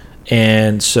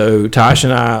 and so Tosh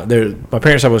and I, my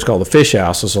parents have what's called the Fish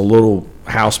House. It's a little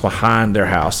house behind their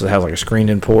house that has like a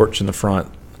screened-in porch in the front,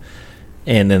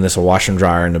 and then there's a washer and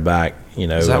dryer in the back. You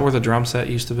know, Is that where the drum set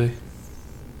used to be?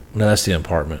 no, that's the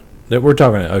apartment. We're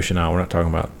talking at Ocean Isle. We're not talking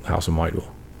about the house in Whiteville.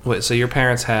 Wait, so your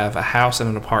parents have a house and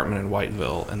an apartment in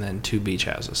Whiteville, and then 2 beach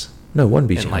houses No, one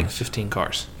beach and house. like 15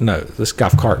 cars. No, this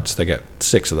golf carts. They got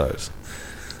 6 of those.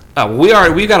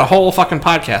 We got a whole fucking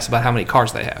podcast about how many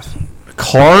cars they have.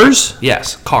 Cars?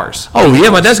 Yes, cars. Oh, yeah,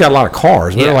 my dad's got a lot of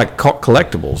cars. They're Yeah. like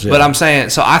collectibles. Yeah. But I'm saying,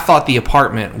 so I thought the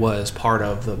apartment was part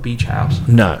of the beach house.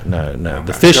 No.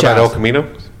 The fish Still got El house. Camino?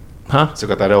 Huh? Still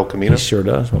got that El Camino? He sure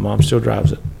does. My mom still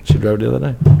drives it. She drove it the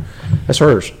other day. That's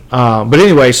hers. But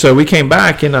anyway, so we came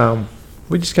back and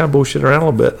we just kind of bullshit around a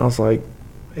little bit. I was like,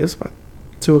 it was about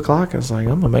 2 o'clock. I was like,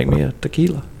 I'm going to make me a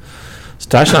tequila. So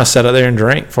Tasha and I sat out there and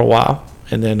drank for a while.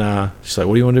 And then she's like,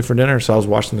 what do you want to do for dinner? So I was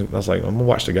like, I'm going to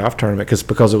watch the golf tournament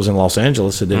because it was in Los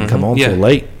Angeles. It didn't come on till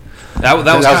late. That was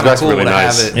kind of cool really to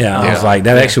nice. have it. Yeah, I was like,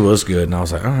 that actually was good. And I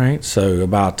was like, all right. So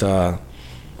about,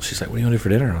 she's like, what do you want to do for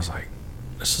dinner? And I was like,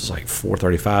 this is like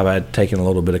 4:35. I had taken a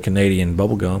little bit of Canadian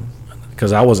bubble gum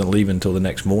because I wasn't leaving until the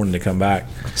next morning to come back.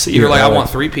 So you were like, I want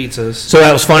 3 pizzas. So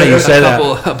that was funny you said that.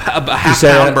 A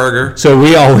half-pound burger, So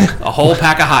we all a whole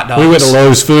pack of hot dogs. we went to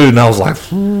Lowe's Food, and I was like,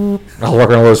 I was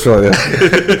working on Lowe's Food like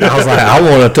that. I was like, I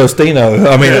want a Tostino.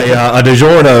 I mean, a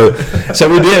DiGiorno. So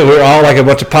we did. We were all like a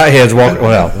bunch of potheads walking.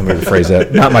 Well, let me rephrase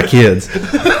that. Not my kids.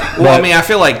 Well, I mean, I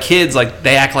feel like kids, like,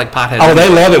 they act like potheads. Oh, they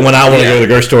love it when I want to go to the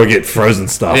grocery store and get frozen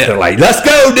stuff. Yeah. They're like, let's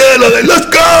go, Dad. I'm like, let's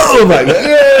go. I'm like,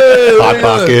 yeah. Hot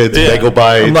Pockets, Bagel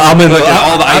Bites. I'm in Look at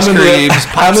all the ice creams,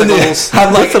 popsicles.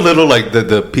 I'm What's the little, like,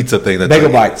 the pizza thing? That's Bagel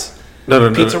like, Bites.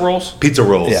 No. Pizza rolls? Pizza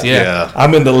rolls, Yeah. yeah.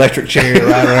 I'm in the electric chair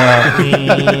right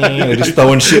around, just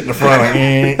throwing shit in the front.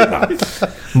 No.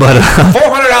 But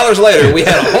 $400 later, we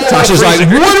had a whole Tasha's like,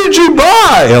 freezer. what did you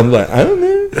buy? I'm like, I don't know.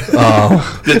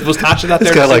 Was Tasha out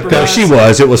there? got like to that. No, supervise? she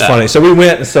was. It was funny. So we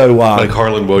went, and so Like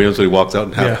Harlan Williams when he walks out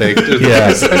in half baked. yeah,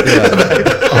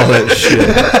 all that shit.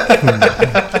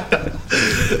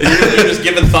 You're just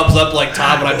giving thumbs up like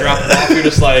Todd when I drop it off. You're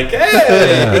just like,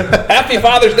 hey, happy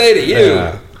Father's Day to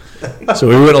you. So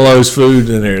we went to Lowe's Food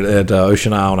in there at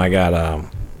Ocean Isle, and I got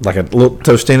like a little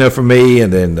Tostino for me,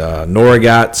 and then Nora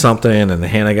got something, and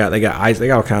Hannah got ice, they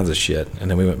got all kinds of shit.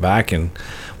 And then we went back and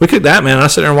we cooked that, man. I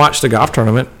sat there and watched the golf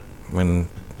tournament, and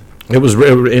it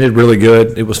ended really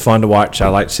good. It was fun to watch. I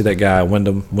like to see that guy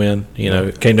Wyndham win. You know,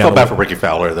 it came down. Felt bad for Ricky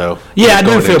Fowler though. Yeah, I do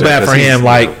Going feel into it, bad for 'cause he's, him.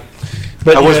 Like,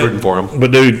 but I was rooting for him.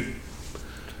 But dude,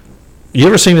 you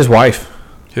ever seen his wife?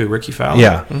 Who, Ricky Fowler?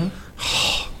 Yeah,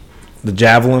 the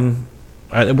javelin.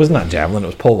 It was not javelin. It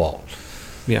was pole vault.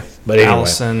 Yeah. But anyway.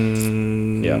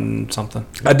 Allison something.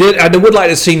 I would like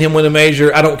to see him win a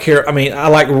major. I don't care. I mean, I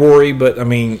like Rory, but I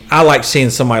mean, I like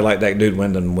seeing somebody like that dude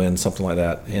win something like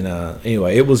that. And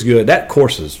anyway, it was good. That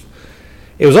course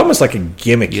it was almost like a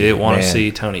gimmick. You didn't want to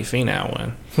see Tony Finau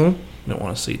win. You didn't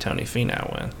want to see Tony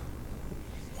Finau win.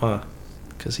 Why?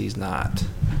 Because he's not.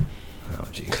 Oh,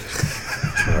 Jesus.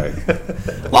 Right.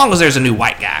 As long as there's a new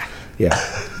white guy. Yeah.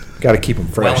 Got to keep him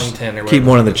fresh. Wellington or Keep whatever.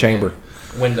 one in the chamber.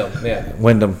 Wyndham, yeah.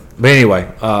 Wyndham. But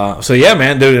anyway, so yeah,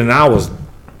 man, dude,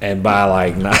 and by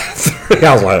like 9:30,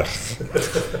 I was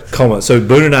like, come on. So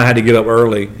Boone and I had to get up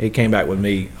early. He came back with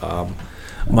me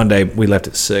Monday. We left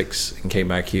at 6 and came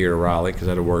back here to Raleigh because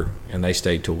I had to work, and they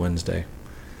stayed till Wednesday.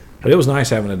 But it was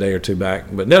nice having a day or two back.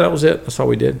 But no, that was it. That's all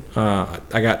we did.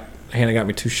 Hannah got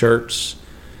me 2 shirts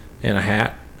and a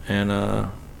hat, and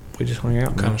we just hung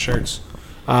out. What kind of shirts?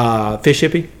 Fish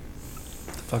Hippie.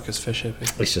 The fuck is Fish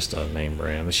Hippie? It's just a name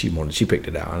brand. She picked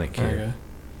it out. I didn't care.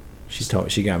 Okay.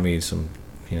 She got me some,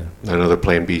 Another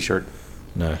Plan B shirt.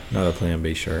 No, not a Plan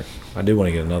B shirt. I do want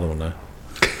to get another one though.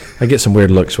 I get some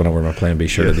weird looks when I wear my Plan B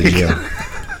shirt at the gym.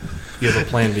 You have a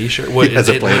Plan B shirt? What, That's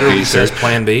a Plan literally B says shirt.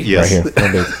 Plan B? Yes. Right here.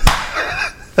 Plan B.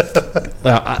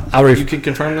 Well, You can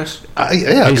confirm this?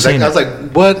 Yeah, because I seen was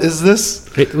like, what is this?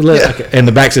 okay. And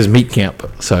the back says meat camp.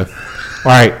 So, all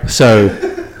right. So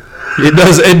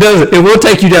it will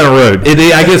take you down a road.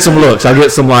 I get some looks. I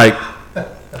get some like,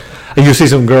 and you see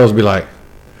some girls be like,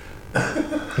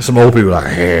 some old people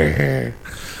like, hey.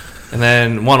 And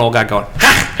then one old guy going,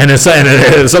 ha! And then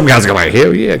some guys go like,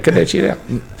 hell yeah, cut that shit out.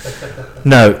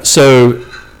 No, so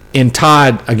in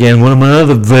Todd, again, one of my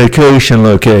other vacation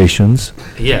locations.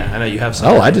 Yeah, I know you have some.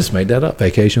 Oh, I just made that up.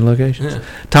 Vacation locations. Yeah.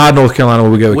 Todd, North Carolina,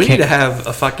 where we go. We need to have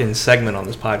a fucking segment on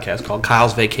this podcast called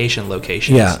Kyle's Vacation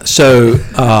Locations. Yeah, so,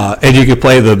 and you could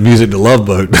play the music to Love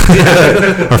Boat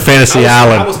or Fantasy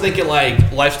Island. I was thinking like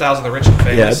Lifestyles of the Rich and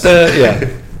Famous.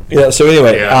 Yeah, so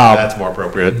anyway. That's more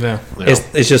appropriate. Yeah.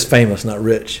 It's just famous, not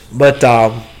rich. But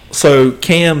so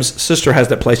Cam's sister has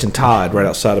that place in Todd right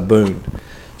outside of Boone.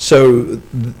 So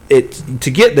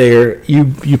to get there,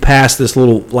 you pass this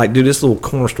little this little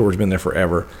corner store has been there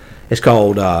forever. It's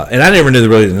called and I never knew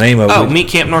really the name of it. Oh, Meat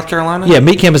Camp, North Carolina. Yeah,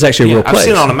 Meat Camp is actually a real place. I've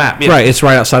seen it on a map. Yeah. Right, it's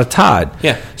right outside of Todd.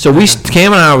 Yeah. So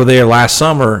Cam and I were there last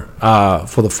summer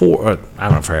for the I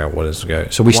don't know what it was ago.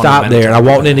 So we stopped there, and I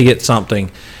walked in to get something,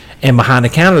 and behind the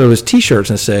counter there was T-shirts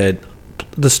and it said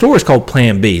the store is called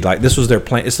Plan B. Like this was their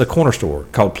plan. It's the corner store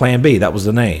called Plan B. That was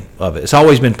the name of it. It's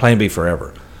always been Plan B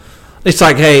forever. It's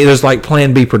like, hey, there's like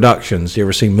Plan B Productions. You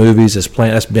ever seen movies?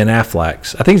 That's Ben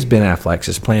Affleck's. I think it's Ben Affleck's.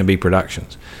 It's Plan B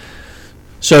Productions.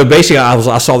 So basically,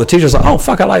 I saw the T-shirt. I was like, oh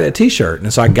fuck, I like that T-shirt,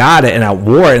 and so I got it and I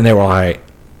wore it, and they were like,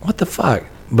 what the fuck?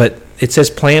 But it says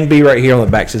Plan B right here on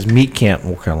the back. It says Meat Camp,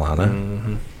 North Carolina.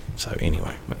 Mm-hmm. So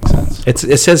anyway, makes sense.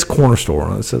 It says corner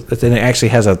store, and it actually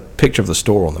has a picture of the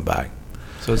store on the back.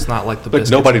 So it's not like the. But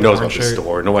nobody knows about the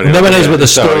store. Nobody knows about the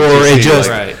store. It just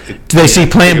they see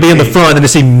Plan B in the front, and they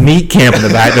see Meat Camp in the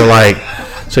back. They're like,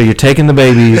 so you're taking the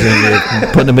babies and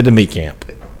you're putting them into Meat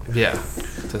Camp. Yeah.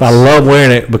 But I love wearing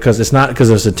it because it's not because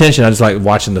there's attention. I just like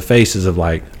watching the faces of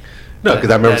like. No, because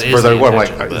I remember first I wore, I'm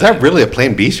like, is that really a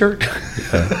Plan B shirt?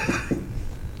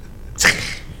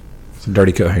 It's a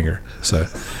dirty coat hanger. So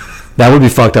that would be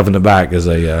fucked up in the back as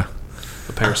a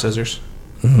pair of scissors.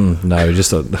 No,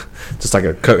 just like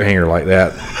a coat hanger like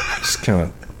that. Just kind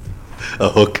of a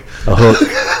hook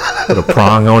with a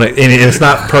prong on it, and it's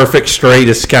not perfect straight.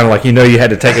 It's kind of like you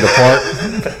had to take it apart.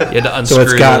 You had to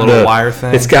unscrew the little wire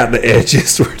thing. It's got the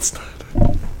edges where it's not.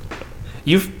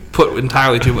 You've put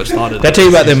entirely too much thought into. Did I tell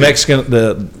you about the Mexican?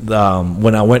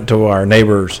 When I went to our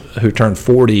neighbors who turned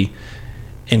 40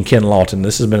 in Ken Lawton.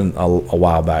 This has been a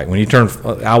while back. When he turned,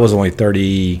 I was only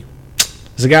 30.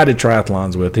 There's a guy I did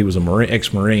triathlons with. He was a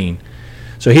ex-Marine.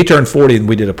 So he turned 40, and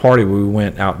we did a party where we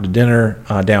went out to dinner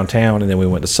downtown, and then we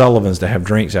went to Sullivan's to have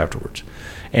drinks afterwards.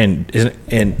 And did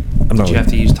you have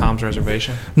to use Tom's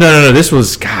reservation? No. This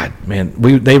was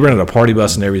they rented a party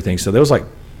bus and everything. So there was like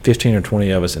 15 or 20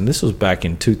 of us, and this was back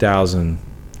in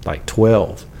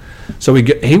 2012. So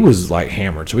he was like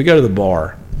hammered. So we go to the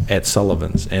bar at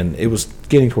Sullivan's, and it was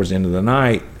getting towards the end of the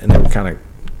night, and they were kind of,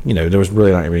 there was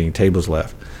really not any tables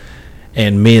left.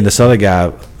 And me and this other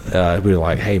guy, we were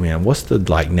like, hey man, what's the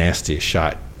like nastiest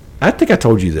shot? I think I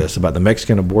told you this about the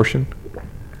Mexican abortion.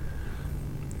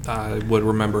 I would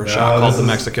remember a shot called the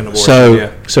Mexican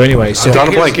abortion. So anyway, I'm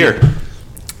drawing a blank here.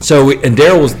 So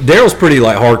Daryl's pretty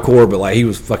like hardcore, but like he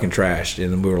was fucking trashed,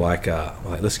 and we were like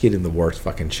let's get him the worst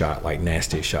fucking shot, like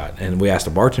nastiest shot. And we asked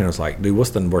the bartender, I was like, dude,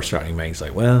 what's the worst shot you make? He's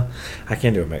like, well, I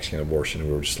can't do a Mexican abortion. And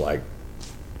we were just like,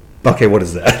 okay, what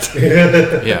is that?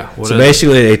 Yeah. So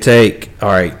basically, they take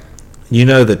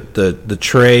the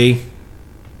tray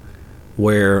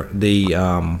where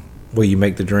where you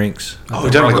make the drinks. Oh,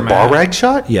 done like a bar rag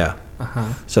shot? Yeah.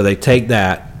 Uh-huh. So they take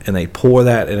that and they pour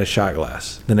that in a shot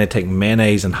glass. Then they take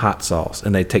mayonnaise and hot sauce,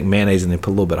 and they take mayonnaise and they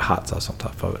put a little bit of hot sauce on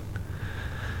top of it.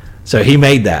 So he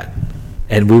made that,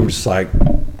 and we were just like,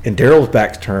 and Daryl's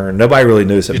back's turned. Nobody really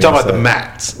knew. You're talking about the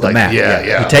mats, the mat.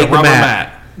 Yeah. You take the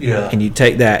mat. Yeah. And you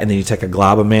take that, and then you take a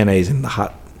glob of mayonnaise and the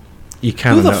hot. You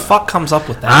kind of Who the fuck comes up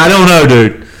with that? I don't know,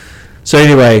 dude. So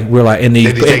anyway, we're like, did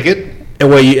you take it?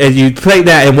 Well, you take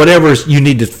that, and whatever you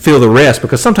need to fill the rest,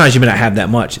 because sometimes you may not have that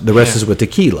much. The rest is with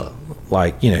tequila,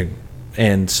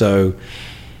 and so,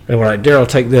 and we're like, Daryl,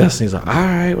 take this, and he's like, all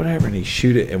right, whatever, and he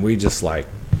shoot it, and we just like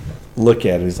look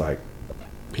at it. He's like,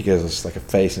 he gives us like a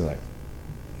face, and like,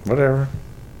 whatever.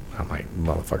 I'm like,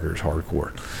 motherfucker, it's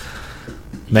hardcore.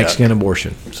 Mexican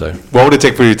abortion. So, what would it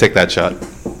take for you to take that shot?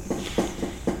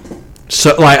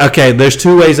 So, like, okay, there's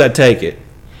two ways I take it.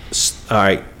 All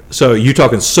right. So you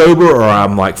talking sober, or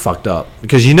I'm like fucked up?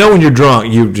 Because when you're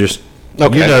drunk, you just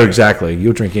exactly.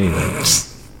 You'll drink anything.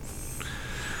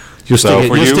 You'll stick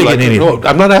it in anything.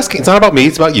 I'm not asking. It's not about me.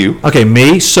 It's about you. Okay,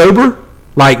 me sober,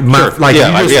 like sure. like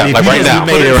right now.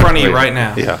 Put it in front of you right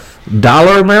now. Yeah.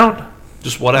 Dollar amount.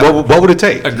 Just whatever. What would it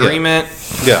take? Agreement.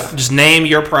 Yeah. Just name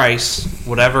your price,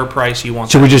 whatever price you want.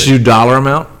 Should we just do dollar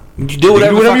amount? You do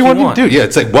whatever you want to do. Yeah.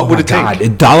 It's like what would it take? A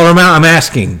dollar amount. I'm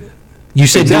asking. You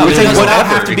said it doesn't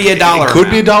have to be a dollar. It could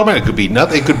be a dollar amount. It could be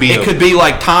nothing. It could be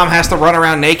like Tom has to run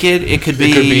around naked. It could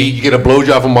be you get a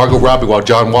blowjob from Margot Robbie while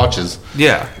John watches.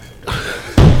 Yeah.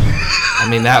 I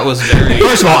mean, that was very.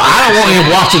 First of all, I don't want him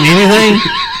watching anything.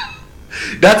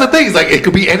 That's the thing. It's like it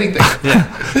could be anything. Yeah.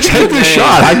 Take the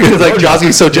shot. It's like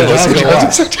Jossy's so jealous. I'm gonna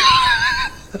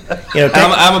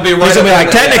be right. He's gonna be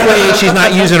like, technically, she's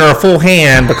not using her full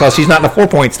hand because she's not in a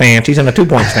 4-point stance. She's in a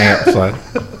 2-point stance. So.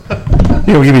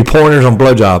 You'll give me pointers on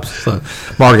blowjobs. So,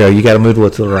 Margo, you got to move to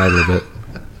the right a little bit.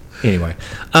 Anyway,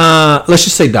 let's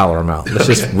just say dollar amount. Let's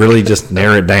just really just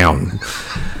narrow it down.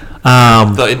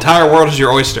 The entire world is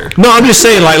your oyster. No, I'm just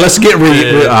saying, like, let's get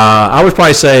I would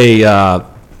probably say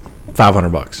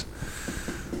 $500.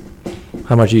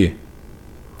 How much you?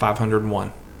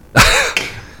 501.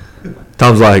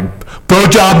 Tom's like,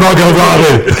 blowjob, Margo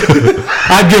Robbie.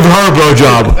 I'd give her a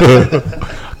blowjob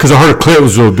because I heard her clit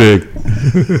was real big.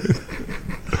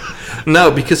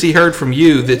 No, because he heard from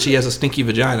you that she has a stinky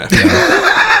vagina.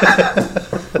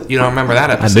 You don't remember that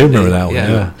episode? I do remember that one.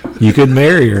 Yeah. You could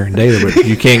marry her and date her, but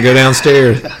you can't go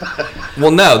downstairs.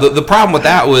 Well, no. The problem with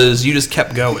that was you just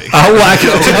kept going. Oh, I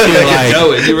kept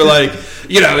going. You were like,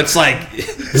 it's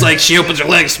like she opens her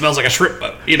legs, smells like a shrimp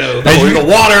boat. The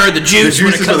water, the juice. The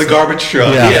juice is for the garbage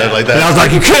truck. Yeah, like that. And I was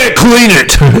like, you can't clean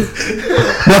it.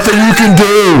 Nothing you can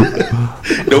do.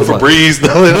 No Febreze,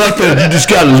 nothing. You just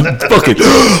gotta fucking.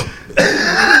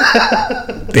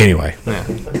 Anyway,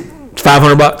 it's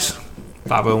 $500.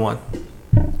 501.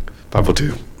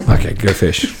 502. Okay, go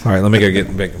fish. All right, let me go get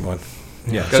the big one.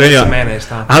 Yeah. Go get some mayonnaise,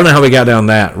 Tom. I don't know how we got down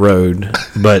that road,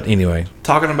 but anyway.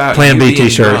 Talking about Plan B being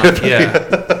T-shirt. drunk,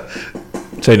 yeah.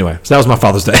 So anyway, that was my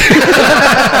Father's Day.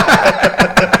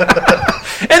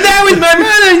 And that was my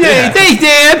Mother's Day. Thanks,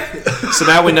 Dad. So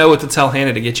now we know what to tell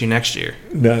Hannah to get you next year.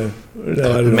 No, I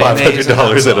don't know.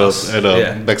 $500 at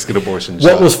a Mexican abortion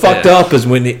shop. What was fucked up is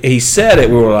when he said it,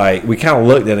 we kind of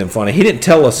looked at him funny. He didn't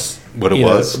tell us what it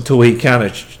was until he kind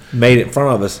of made it in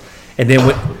front of us. And then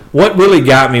what really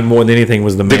got me more than anything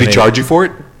was the mayonnaise. Did he charge you for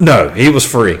it? No, he was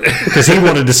free because he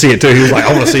wanted to see it too. He was like,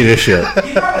 I want to see this shit.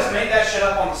 He probably made that shit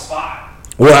up on the spot.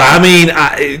 Well, I mean,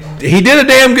 he did a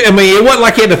damn good. I mean, it wasn't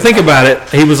like he had to think about it.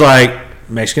 He was like,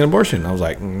 Mexican abortion. I was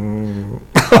like,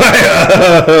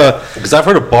 Because I've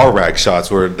heard of bar rag shots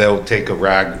where they'll take a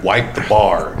rag, wipe the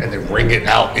bar, and then wring it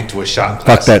out into a shot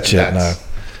glass. Fuck that shit, no.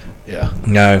 Yeah.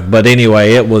 No, but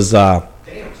anyway, it was... Damn, Tom,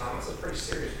 that's a pretty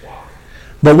serious block.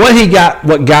 But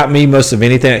what got me most of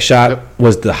anything at shot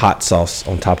was the hot sauce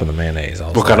on top of the mayonnaise.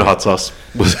 What kind of hot sauce?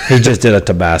 He just did a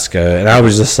Tabasco, and I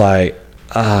was just like,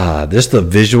 just the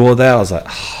visual of that, I was like,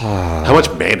 How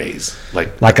much mayonnaise?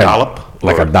 Like a dollop?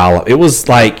 Like a dollop. It was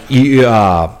like you.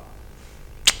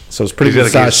 So it's pretty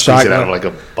good size shot. Out of like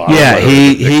a bottle. Yeah,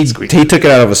 he took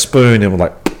it out of a spoon and was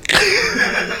like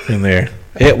in there.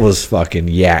 It was fucking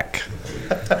yak.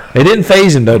 It didn't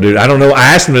faze him though, dude. I don't know.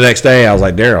 I asked him the next day. I was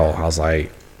like, Daryl. I was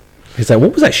like, he's like,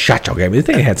 what was that shot y'all gave me? I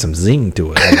think it had some zing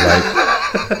to it. I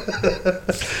was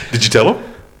like, did you tell him?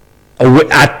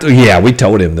 We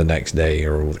told him the next day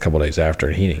or a couple of days after,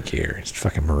 and he didn't care. He's a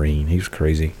fucking Marine. He was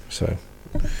crazy. So,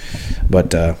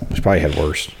 but he's probably had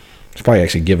worse. He's probably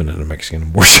actually given it a Mexican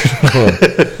abortion.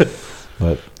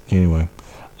 But anyway.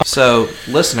 So,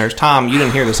 listeners, Tom, you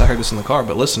didn't hear this. I heard this in the car,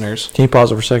 but listeners. Can you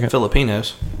pause it for a second?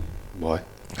 Filipinos. Why?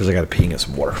 Because I got to pee and get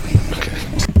some water. Okay.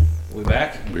 We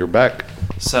back? We're back.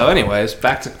 So, anyways,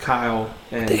 back to Kyle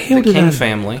and the King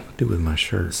family. Do with my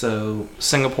shirt. So,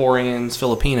 Singaporeans,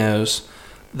 Filipinos,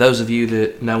 those of you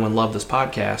that know and love this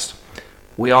podcast,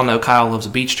 we all know Kyle loves a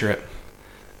beach trip.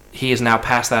 He has now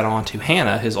passed that on to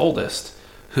Hannah, his oldest,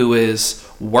 who is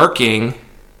working,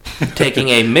 taking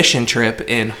a mission trip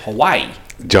in Hawaii.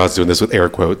 John's doing this with air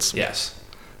quotes. Yes.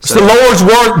 It's the Lord's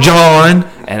work, John.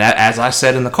 And as I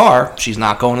said in the car, she's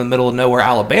not going to the middle of nowhere,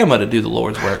 Alabama, to do the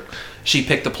Lord's work. She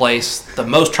picked the place, the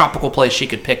most tropical place she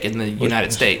could pick in the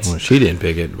United States. Well, she didn't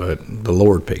pick it, but the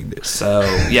Lord picked it. So,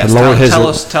 yes,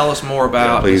 tell us more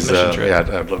about this mission trip.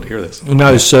 Yeah, I'd love to hear this.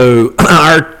 No, so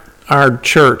our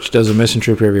church does a mission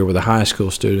trip every year with the high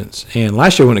school students. And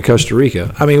last year we went to Costa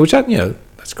Rica. I mean, which,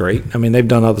 that's great. I mean, they've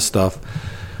done other stuff.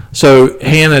 So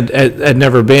Hannah had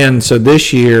never been. So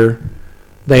this year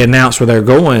they announced where they're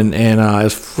going, and it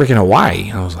was freaking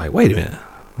Hawaii. I was like, wait a minute.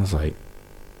 I was like,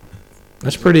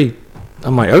 that's pretty.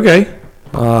 I'm like, okay.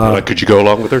 Could you go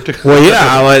along with her too? Well,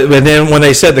 yeah. But then when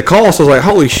they said the cost, I was like,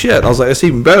 holy shit. I was like, it's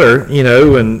even better,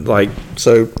 and like,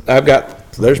 so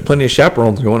there's plenty of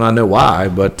chaperones going. I know why,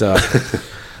 but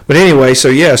but anyway, so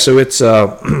yeah, so it's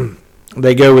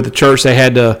they go with the church. They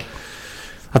had to.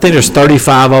 I think there's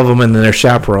 35 of them, and then they're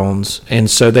chaperones. And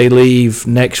so they leave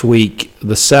next week,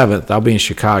 the 7th. I'll be in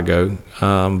Chicago,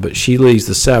 but she leaves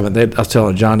the 7th. I was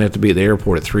telling John they have to be at the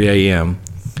airport at 3 a.m.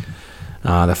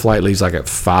 The flight leaves like at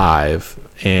 5,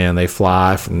 and they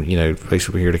fly from,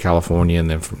 basically here to California, and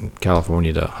then from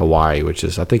California to Hawaii, which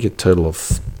is, I think, a total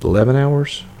of 11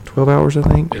 hours, 12 hours, I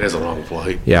think. It is a long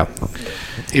flight. Yeah.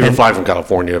 Even flying from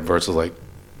California versus like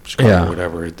Chicago or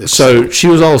whatever. So she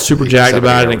was all super jacked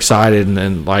about it and excited,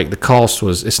 and like the cost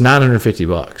was, it's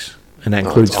 $950, and that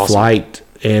includes awesome. Flight.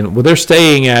 And they're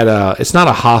staying at it's not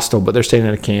a hostel, but they're staying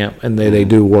at a camp, and they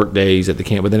do work days at the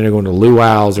camp. But then they're going to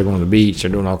luau's, they're going to the beach,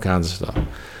 they're doing all kinds of stuff.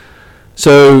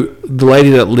 So the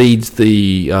lady that leads the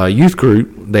youth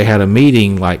group, they had a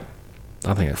meeting like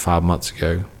I think 5 months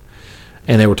ago,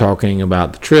 and they were talking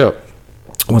about the trip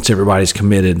once everybody's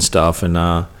committed and stuff, and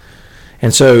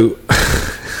so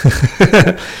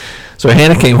So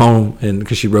Hannah came home, and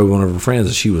because she rode one of her friends,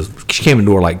 and she came in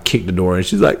the door, like kicked the door, and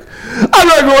she's like, "I'm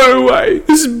not going away."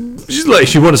 She's like,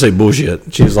 she wanted to say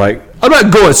bullshit. She's like, "I'm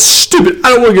not going, stupid. I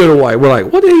don't want to go away." We're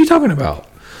like, "What the hell are you talking about?"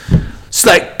 It's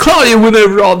like, Claudia went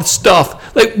over all the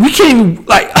stuff. Like, we can't even,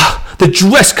 like, the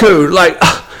dress code, like,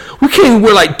 we can't even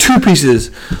wear, like, two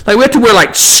pieces. Like, we have to wear,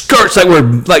 like, skirts, like we're,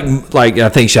 like I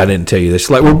think I didn't tell you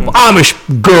this. Like, we're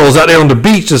Amish girls out there on the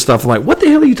beach and stuff. I'm like, what the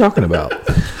hell are you talking about?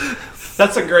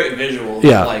 That's a great visual.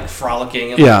 Yeah. Like frolicking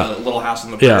in like a little house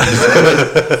in the prairie.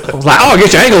 I was like, oh,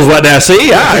 get your ankles wet there. See?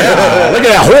 Yeah. Look at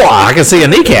that whore. I can see your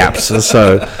kneecaps.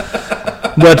 So,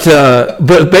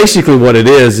 but basically what it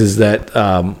is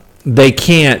that they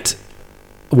can't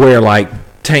wear, like,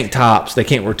 tank tops. They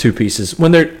can't wear two pieces.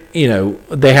 When they're,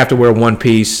 they have to wear one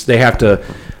piece. They have to.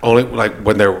 Only, like,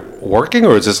 when they're working,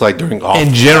 or is this, like, during off?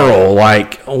 In general,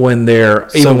 like, when they're...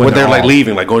 So when they're like,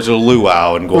 leaving, like, going to the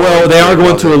luau and going... Well, they are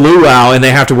going to a luau, and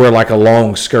they have to wear, like, a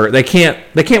long skirt. They can't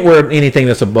wear anything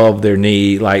that's above their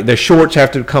knee. Like, their shorts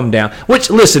have to come down.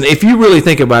 Which, listen, if you really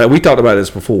think about it, we talked about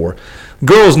this before.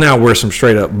 Girls now wear some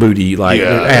straight-up booty. Like,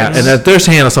 and there's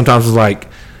Hannah sometimes is like,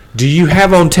 do you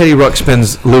have on Teddy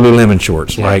Ruxpin's Lululemon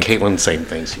shorts? Yeah, like, Caitlin, same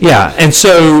things. Yeah, and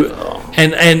so...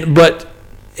 But...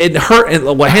 It hurt. And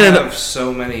what Hannah have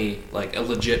so many, like, a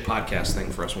legit podcast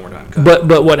thing for us when we're done.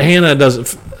 But what Hannah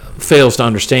fails to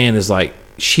understand is, like,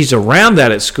 she's around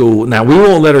that at school. Now, we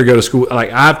won't let her go to school.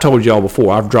 Like, I've told y'all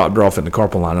before, I've dropped her off in the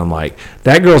carpool line. I'm like,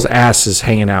 that girl's ass is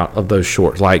hanging out of those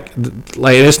shorts. Like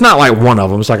it's not like one of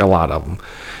them. It's like a lot of them.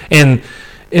 And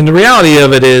the reality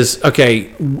of it is, okay,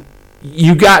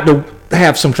 you got to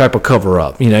have some type of cover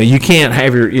up. You can't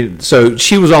have so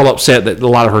she was all upset that a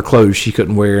lot of her clothes she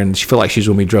couldn't wear, and she felt like she's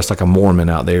going to be dressed like a Mormon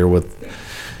out there with,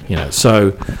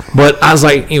 so, but I was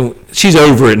like, she's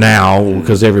over it now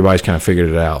because everybody's kind of figured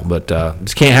it out, but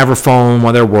just can't have her phone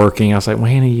while they're working. I was like, well,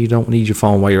 Hannah, you don't need your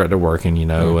phone while you're out there working,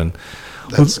 and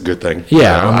that's a good thing.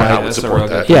 Yeah, I would support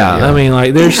that. Yeah, I mean,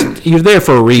 like, you're there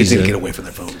for a reason. Kids need to get away from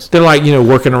their phones. They're like,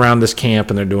 working around this camp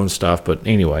and they're doing stuff. But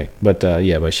anyway, but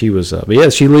she was,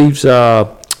 she leaves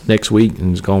next week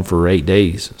and is gone for 8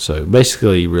 days. So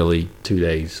basically, really 2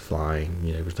 days flying.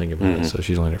 We're thinking about it. So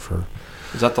she's only there for.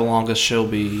 Is that the longest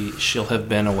she'll have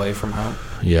been away from home?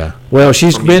 Yeah. Well,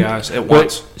 she's from been you guys at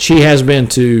once. She has been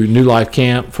to New Life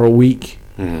Camp for a week,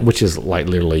 which is like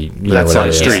literally that's on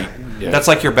the street. Yeah. That's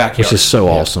like your backyard. Which is so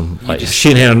awesome. Like, she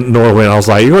and Hannah Norway, I was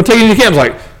like, "You want to take it to camp?" I was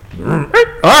like,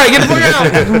 "All right, get the fuck out.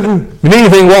 You need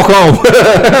anything, walk home."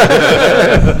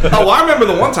 I remember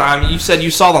the one time you said you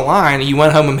saw the line and you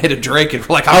went home and made a drink and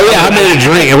were like, I made a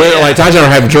drink. And we're like, Taj and I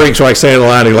have drinks, so like standing in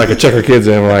the line and like a check our kids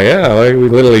in. We're like, we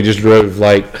literally just drove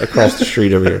like across the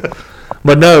street over here.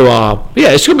 But no,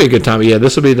 it's gonna be a good time. Yeah,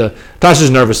 this will be Taj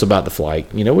is nervous about the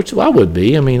flight, which I would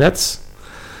be. I mean,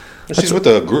 she's with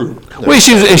a group. Well,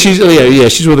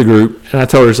 she's with a group, and I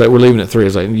told her, it's like, we're leaving at 3. I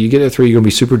was like, you get at 3, you're gonna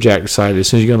be super jacked excited. As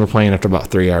soon as you get on the plane, after about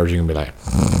 3 hours, you're gonna be like.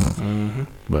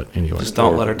 But anyway, just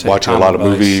don't let her take watching a lot of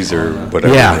movies or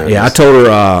whatever. Yeah. I told her,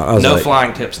 I was no like,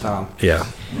 flying tips, Tom. Yeah.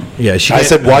 I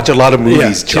said watch a lot of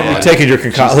movies. John. Taking your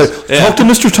concoction. Talk to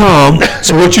Mr. Tom.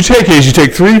 So what you take is you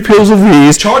take 3 pills of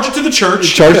these. Charge it to the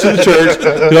church.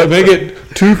 Make it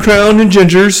 2 Crown and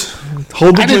Gingers. I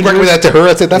didn't recommend that to her.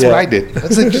 I said that's what I did. I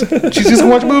said she's just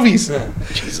gonna watch movies.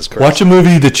 Jesus Christ! Watch a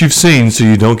movie that you've seen, so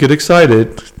you don't get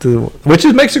excited. Which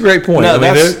makes a great point. No,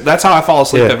 that's how I fall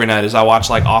asleep every night. Is I watch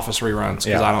like Office reruns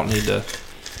because I don't need to.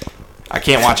 I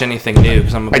can't watch anything new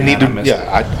because I'm.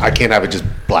 I can't have it just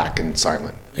black and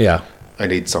silent. Yeah. I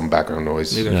need some background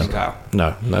noise.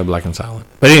 No black and silent.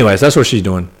 But anyways, that's what she's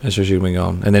doing. That's where she's going to be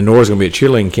going. And then Nora's going to be at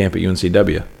cheerleading camp at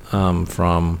UNCW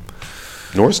from.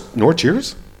 Nora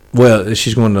cheers? Well,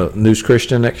 she's going to News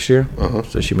Christian next year.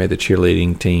 So she made the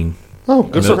cheerleading team. Oh,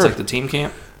 good for her. It's like the team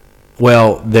camp?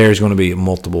 Well, there's going to be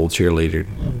multiple cheerleader.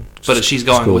 But she's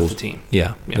going schools. with the team.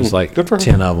 Yeah. It's like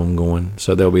 10 of them going.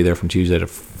 So they'll be there from Tuesday to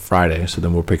Friday. So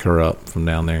then we'll pick her up from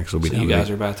down there. Cause we'll be you guys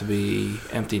are about to be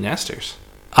empty nesters.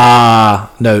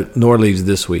 No, Nora leaves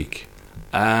this week.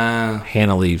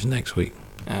 Hannah leaves next week.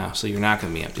 Oh, so you're not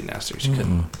going to be empty nesters. You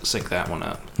couldn't sync that one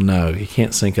up. No, you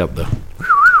can't sync up the.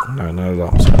 No, not at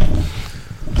all.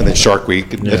 And then Shark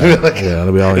Week. It'll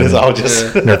be all. It's all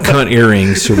just. Their cunt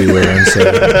earrings she'll be wearing. So,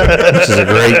 which is a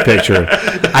great picture.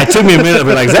 I took me a minute to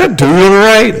be like, is that dude on the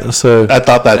right? So I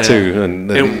thought that too.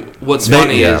 And what's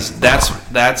funny is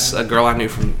that's a girl I knew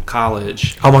from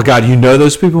college. Oh my God, you know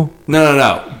those people?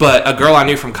 No. But a girl I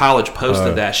knew from college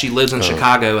posted that. She lives in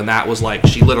Chicago, and that was like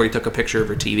she literally took a picture of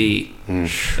her TV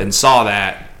and saw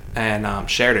that and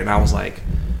shared it, and I was like,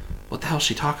 what the hell is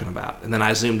she talking about? And then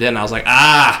I zoomed in and I was like,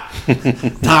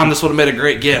 Tom, this would have made a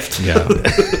great gift. Yeah.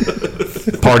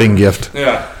 Parting gift.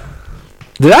 Yeah.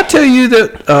 Did I tell you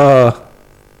that?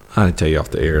 I didn't tell you off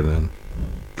the air then,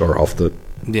 or off the.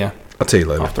 Yeah. I'll tell you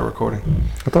later. Off the recording.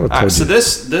 I thought I told All right, you. so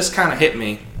this kind of hit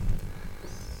me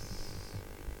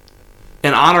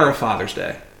in honor of Father's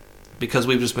Day, because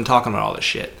we've just been talking about all this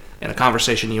shit in a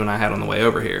conversation you and I had on the way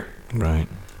over here. Right.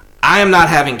 I am not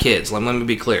having kids. Let me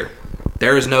be clear.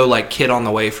 There is no like kid on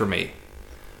the way for me.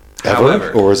 Ever?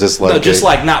 However, Or is this like no, just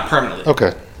like not permanently.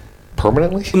 Okay.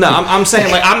 Permanently? No, I'm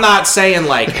saying like I'm not saying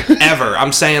like ever.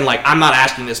 I'm saying like I'm not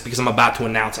asking this because I'm about to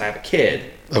announce I have a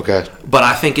kid. Okay. But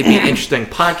I think it'd be an interesting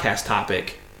podcast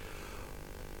topic.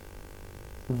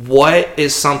 What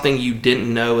is something you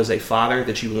didn't know as a father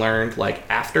that you learned like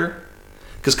after?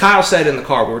 Because Kyle said in the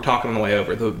car, we were talking on the way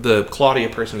over, the Claudia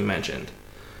person you mentioned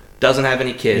doesn't have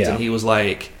any kids, Yeah. and he was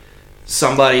like,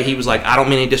 he was like, I don't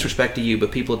mean any disrespect to you,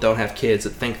 but people that don't have kids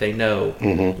that think they know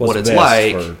what it's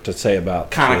like to say about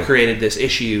kind of created this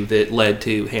issue that led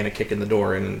to Hannah kicking the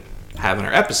door and having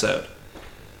her episode.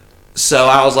 So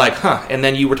I was like, huh. And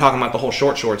then you were talking about the whole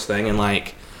shorts thing, and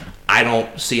like, I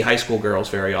don't see high school girls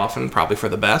very often, probably for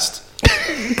the best.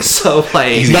 So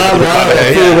like, He's not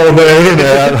right on the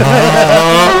internet.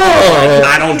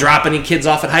 I don't drop any kids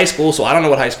off at high school, so I don't know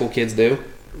what high school kids do.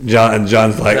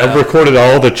 John's like, I've recorded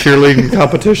all the cheerleading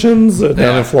competitions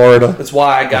down in Florida. That's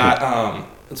why I got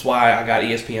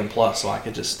ESPN Plus, so I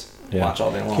could just watch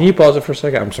all day long. Can you pause it for a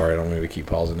second? I'm sorry, I don't mean to keep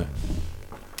pausing it.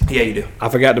 Yeah, you do. I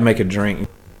forgot to make a drink.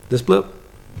 This blip?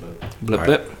 Blip,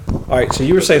 blip. All right, so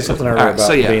you were saying something earlier about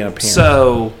being a parent.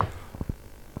 So,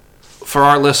 for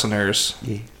our listeners,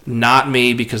 not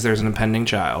me because there's an impending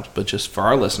child, but just for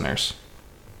our listeners,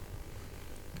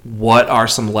 what are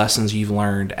some lessons you've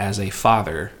learned as a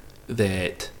father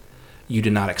that you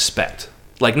did not expect?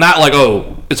 Like, not like,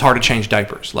 oh, it's hard to change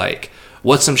diapers. Like,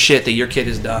 what's some shit that your kid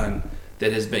has done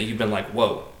that you've been like,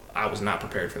 whoa, I was not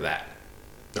prepared for that?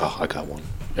 Oh, I got one.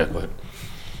 Yeah, go ahead.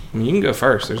 I mean, you can go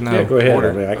first. There's no go ahead. order.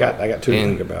 I mean, I got two to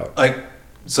think about.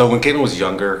 So when Caitlin was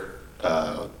younger,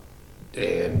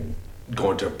 and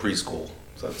going to preschool,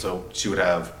 so she would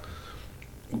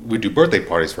we'd do birthday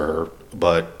parties for her,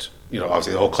 but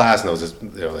obviously the whole class knows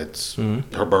it's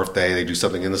her birthday. They do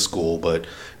something in the school, but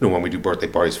when we do birthday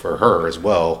parties for her as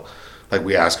well, like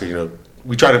we ask her,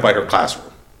 we try to invite her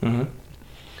classroom.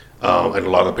 And a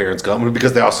lot of the parents come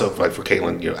because they also, like for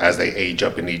Caitlin, as they age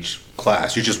up in each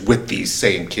class, you're just with these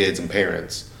same kids and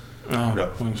parents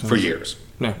for years.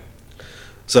 Yeah.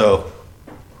 So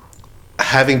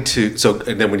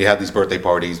And then when you have these birthday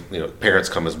parties, parents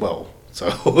come as well. So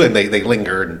and they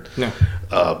linger and you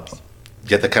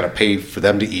have to kind of pay for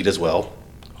them to eat as well.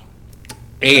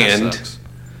 And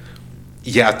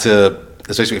you have to,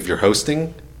 especially if you're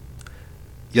hosting,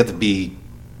 you have to be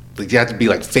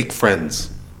like fake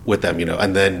friends with them,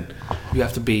 and then You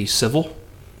have to be civil.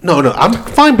 no, I'm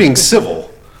fine being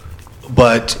civil,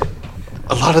 but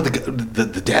a lot of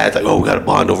the dads like, oh, we got to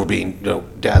bond over being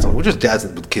dads. We're just dads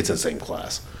with kids in the same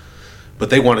class,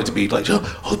 but they wanted to be like,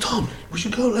 oh, Tom, we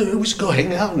should go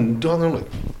hang out and do all that. I'm like,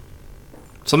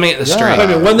 So let me get this straight. I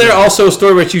mean, wasn't there also a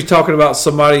story about you talking about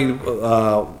somebody?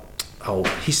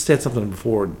 He said something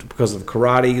before because of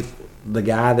karate. The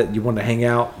guy that you wanted to hang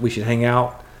out, we should hang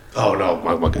out. oh no,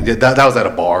 that was at a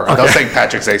bar. That was St.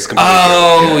 Patrick's Day.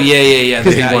 Oh yeah.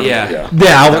 The guy, yeah.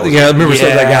 I remember some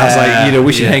of that guy was like,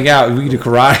 we should hang out. We can do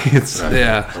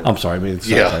karate. I'm sorry, I mean,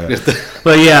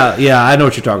 but I know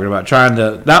what you're talking about. Trying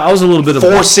to. I was a little bit of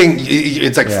forcing.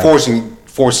 It's like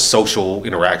forced social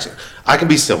interaction. I can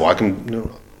be civil. I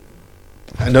can.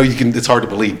 I know you can. It's hard to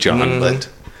believe, John, but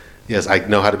yes, I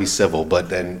know how to be civil. But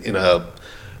then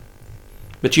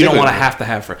But you don't want to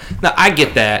have for. Now I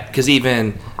get that because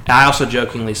I also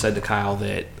jokingly said to Kyle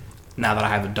that now that I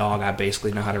have a dog, I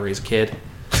basically know how to raise a kid.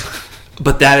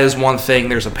 But that is one thing.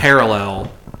 There's a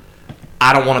parallel.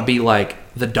 I don't want to be like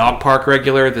the dog park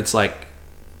regular. That's like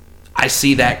I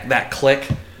see that clique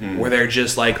where they're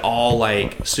just like all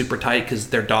like super tight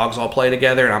because their dogs all play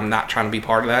together, and I'm not trying to be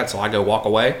part of that, so I go walk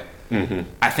away.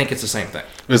 I think it's the same thing.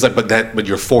 It's like, but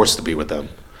you're forced to be with them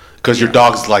because your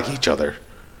dogs like each other.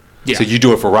 Yeah. So you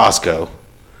do it for Roscoe,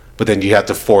 but then you have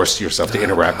to force yourself to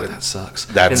interact with. That sucks.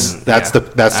 That's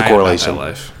the correlation. That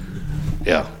life.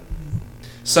 Yeah.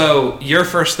 So your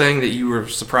first thing that you were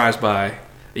surprised by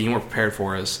that you weren't prepared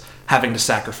for is having to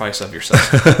sacrifice of yourself,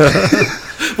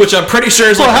 which I'm pretty sure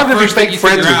is like how the can first you thing make you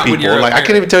friends figure out with when people? you're Like I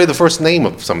can't even tell you the first name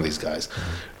of some of these guys,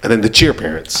 and then the cheer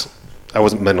parents. I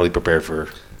wasn't mentally prepared for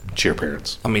cheer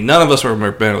parents. I mean, none of us were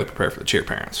mentally prepared for the cheer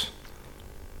parents.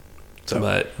 So,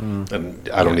 but and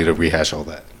I don't need to rehash all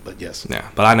that. But yes. Yeah,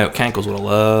 but I know Cankles would have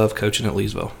loved coaching at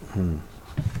Leesville.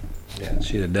 Yeah,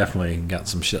 she'd have definitely got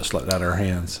some shit slipped out of her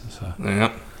hands. So.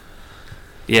 Yep.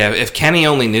 Yeah, if Kenny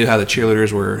only knew how the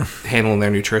cheerleaders were handling their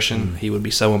nutrition, he would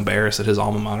be so embarrassed that his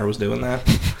alma mater was doing that.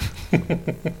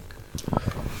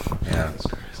 Yeah.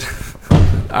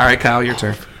 All right, Kyle, your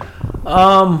turn.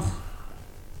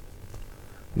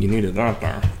 You need a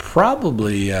doctor.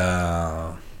 Probably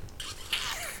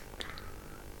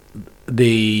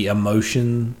the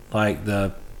emotion, like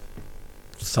the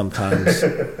sometimes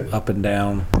up and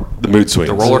down. The mood swings.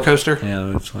 The roller coaster? Yeah, the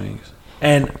mood swings.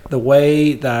 And the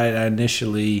way that I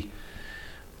initially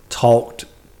talked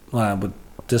when I would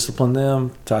discipline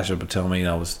them, Tasha would tell me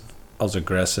I was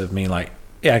aggressive. Meaning like,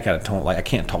 yeah, I got to tone like I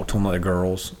can't talk to them like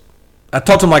girls. I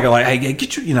talked to them like hey,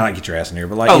 get your ass in here,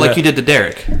 but like like you did to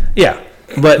Derek. Yeah,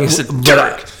 but You said,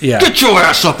 Derek, yeah, get your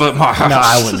ass up at my house. no,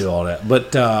 I wouldn't do all that.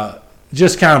 But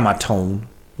just kind of my tone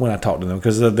when I talk to them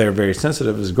because they're very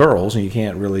sensitive as girls, and you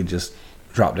can't really just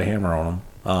drop the hammer on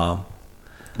them.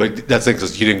 But that's it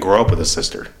because you didn't grow up with a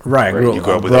sister, Right, You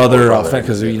grew up with brother, a brother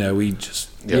because we just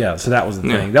Yeah. So that was the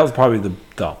thing. That was probably the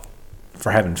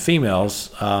for having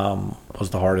females was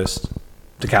the hardest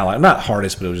to kind of like not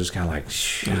hardest, but it was just kind of like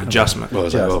adjustment.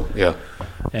 Well, yeah.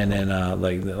 And then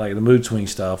like the mood swing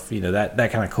stuff, that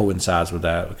kind of coincides with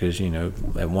that because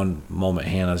at one moment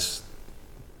Hannah's,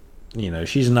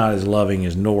 she's not as loving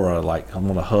as Nora. Like I'm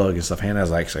gonna hug and stuff. Hannah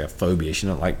has actually a phobia. She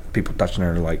don't like people touching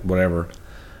her, like whatever.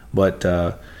 But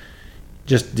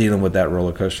just dealing with that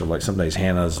roller coaster, like some days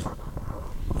Hannah's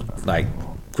like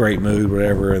great mood,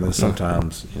 whatever, and then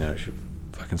sometimes she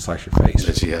fucking slice your face.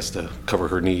 And she has to cover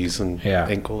her knees and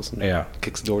ankles and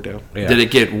kicks the door down. Yeah. Did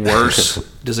it get worse?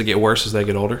 Does it get worse as they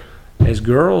get older? As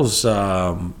girls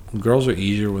are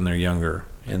easier when they're younger,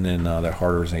 and then they're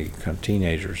harder as they become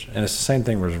teenagers. And it's the same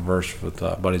thing was reversed with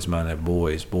buddies of mine that have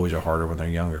boys. Boys are harder when they're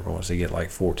younger, but once they get like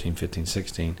 14, 15,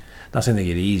 16, not saying they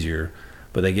get easier,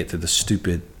 but they get to the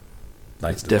stupid,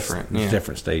 like it's different,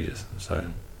 different stages. So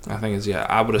I think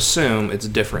I would assume it's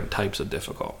different types of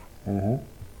difficult,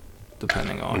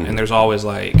 depending on, and there's always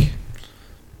like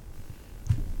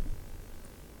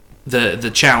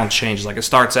the challenge changes. Like it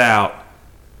starts out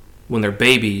when they're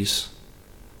babies,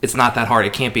 it's not that hard.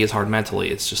 It can't be as hard mentally.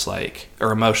 It's just like,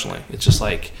 or emotionally. It's just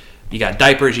like you got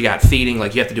diapers, you got feeding,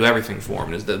 like you have to do everything for them.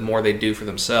 And as the more they do for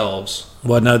themselves,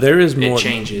 well, no, there is more. It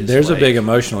changes. There's a big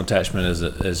emotional attachment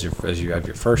as you have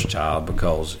your first child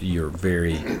because you're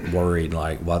very worried.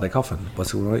 Like, why are they coughing?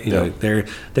 What's going on?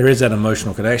 There is that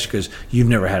emotional connection because you've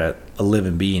never had a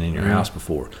living being in your house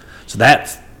before. So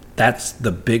that's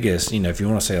the biggest. If you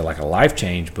want to say like a life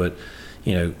change, but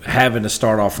having to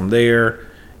start off from there,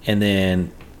 and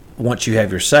then once you have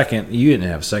your second, you didn't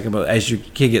have a second, but as your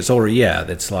kid gets older,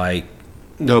 it's like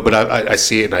No, but I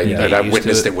see it, and I used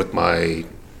witnessed to it with my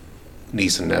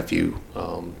niece and nephew,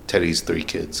 Teddy's 3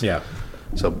 kids. Yeah.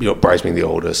 So, Bryce being the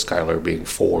oldest, Skylar being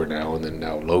 4 now, and then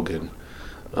now Logan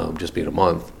just being a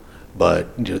month. But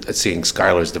seeing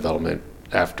Skylar's development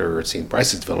after seeing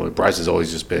Bryce's development, Bryce has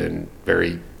always just been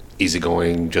very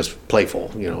easygoing, just playful,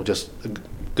 just a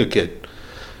good kid.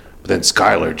 But then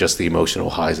Skylar, just the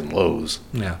emotional highs and lows.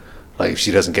 Yeah. Like, if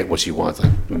she doesn't get what she wants,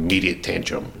 like, immediate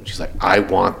tantrum. She's like, I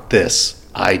want this.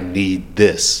 I need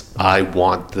this. I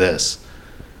want this.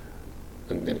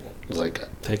 And it was like,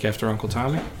 take after Uncle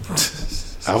Tommy.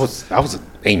 I was an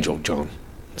angel, John.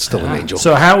 Still an angel.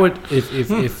 So how would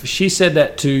if she said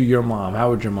that to your mom, how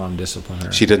would your mom discipline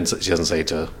her? She doesn't say it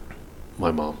to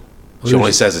my mom. Who She only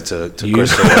is- says it to You?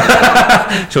 Crystal.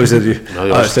 She always said you.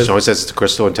 No, she only says it to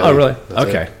Crystal and Teddy. Oh, really? That's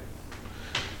Okay. it.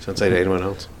 She doesn't say it to anyone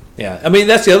else. Yeah, I mean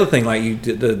that's the other thing. Like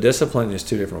the discipline is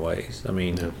 2 different ways. I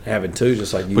mean, having 2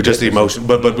 just like you. But just the did. emotion.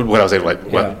 But what I was saying, like,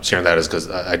 Yeah. sharing that is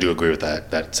because I do agree with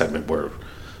that sentiment where,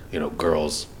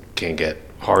 girls can get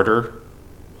harder.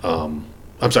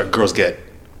 Girls get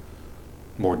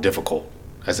more difficult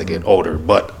as they get older.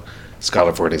 But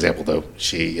Skylar, for an example, though,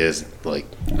 she is like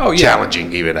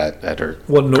challenging even at her.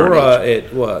 Well, current Nora,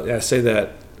 age. I say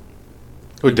that.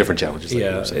 With different challenges. Like you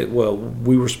Yeah, were saying.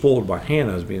 we were spoiled by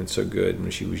Hannah as being so good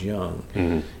when she was young,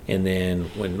 Mm-hmm. and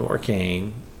then when Nora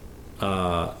came,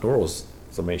 Nora was.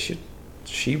 I mean,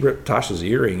 she ripped Tasha's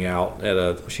earring out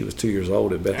she was 2 years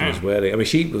old at Bethany's wedding. I mean,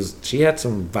 she had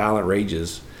some violent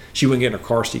rages. She wouldn't get in her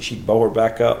car seat. She'd bow her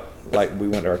back up like we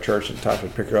went to our church, and Tasha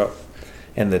would pick her up,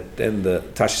 and the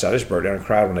Tasha said, I just broke down and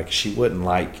cried one day because she didn't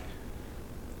like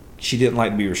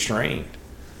to be restrained,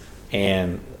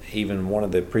 and even one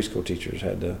of the preschool teachers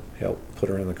had to help put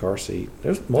her in the car seat.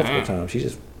 There's multiple times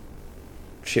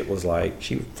shit was like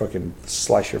she would fucking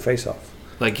slice your face off.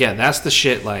 Like, that's the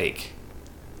shit, like,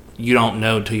 you don't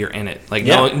know until you're in it. Like,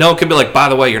 Yeah. no one could be like, by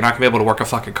the way, you're not going to be able to work a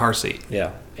fucking car seat.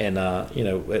 Yeah, And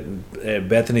at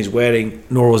Bethany's wedding,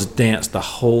 Nora danced the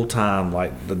whole time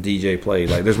like the DJ played.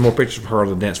 Like there's more pictures of her on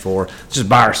the dance floor just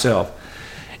by herself.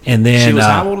 And then she was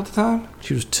how old at the time?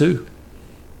 She was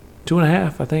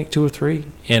 2.5, I think, 2 or 3.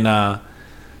 And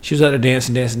she was out there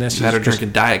dancing. She had her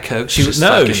drinking Diet Coke. She was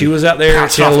out there.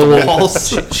 She had a little.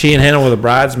 She and Hannah were the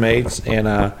bridesmaids,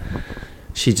 and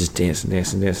she just dancing.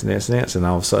 And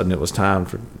all of a sudden, it was time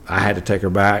for. I had to take her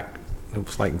back. It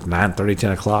was like 9:30,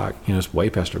 10 o'clock. It's way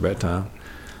past her bedtime.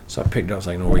 So I picked her up. I was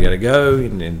like, "No, we got to go."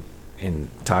 And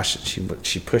Tasha,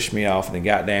 she pushed me off and then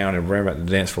got down and ran back to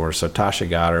the dance floor. So Tasha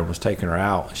got her and was taking her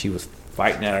out. She was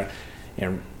fighting at her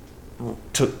and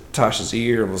took Tasha's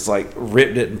ear and was like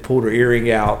ripped it and pulled her earring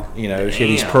out. She had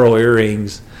these pearl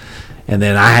earrings. And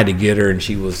then I had to get her, and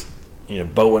she was,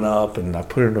 bowing up, and I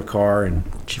put her in the car, and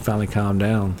she finally calmed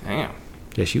down. Damn.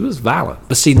 Yeah, she was violent.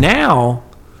 But see, now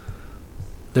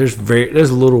there's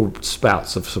little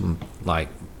spouts of some, like,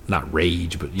 not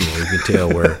rage, but you can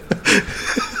tell where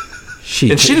she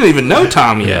didn't even know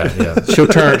Tom yet. Yeah. She'll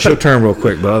turn real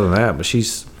quick, but other than that, but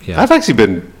she's I've actually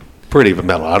been pretty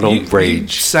mellow. I don't rage.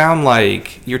 You sound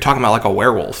like you're talking about like a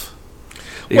werewolf.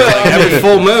 Well, every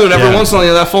full moon, every once in a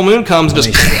while, that full moon comes.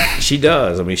 She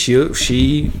does. I mean,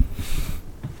 she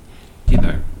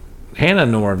Hannah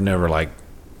and Nora have never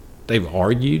they've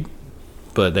argued,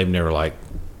 but they've never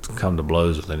come to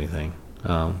blows with anything.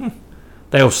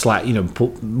 They'll slap.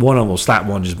 One of them will slap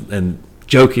one and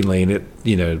jokingly, and it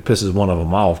pisses one of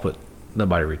them off, but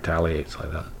nobody retaliates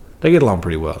like that. They get along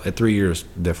pretty well at 3 years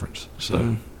difference.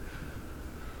 So.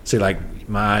 See, like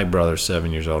my brother's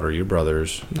 7 years older. Your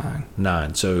brother's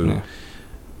 9. So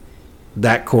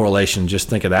that correlation. Just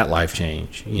think of that life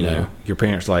change. Your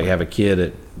parents have a kid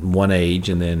at one age,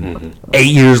 and then 8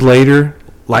 years later,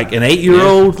 like an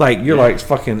 8-year-old, you're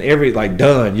fucking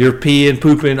done. You're peeing,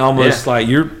 pooping, almost like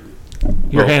you're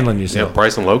handling yourself. Yeah,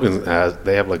 Bryce and Logan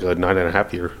they have like a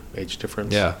 9.5 year age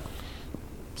difference. Yeah,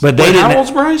 but they didn't. How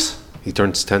old's Bryce? He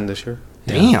turns 10 this year.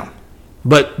 Damn.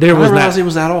 But there I was didn't realize he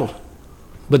was that old.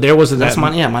 But there wasn't That's my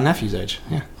nephew's age.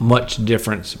 Yeah. Much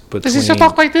difference between. Does he still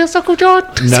talk like this, Uncle John?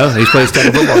 No, he's played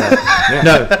football.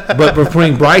 No, but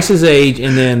between Bryce's age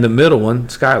and then the middle one,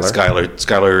 Skylar.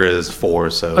 Skylar is 4,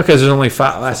 so. Okay, so there's only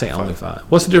 5. I say only 5.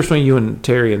 What's the difference between you and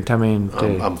Terry and Tommy and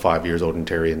Teddy? I'm 5 years old and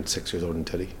Terry, and 6 years old and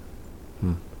Teddy.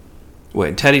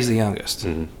 Wait, Teddy's the youngest.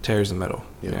 Mm-hmm. Terry's the middle.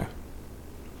 Yeah.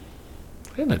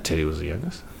 I didn't know Teddy was the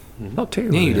youngest. Oh,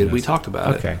 Terry. Yeah, you did. We talked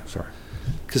about it. Okay, sorry.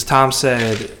 Because Tom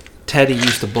said Teddy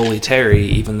used to bully Terry,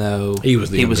 even though he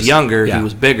was younger, he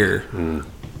was bigger,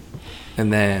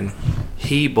 and then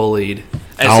he bullied.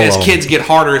 As kids get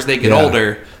harder as they get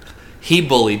older, he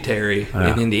bullied Terry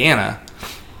in Indiana.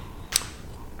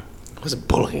 I wasn't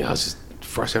bullying. I was just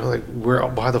frustrated. I was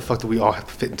like, why the fuck do we all have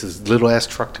to fit into this little ass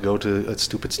truck to go to a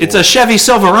stupid store? It's a Chevy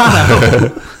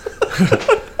Silverado.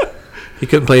 He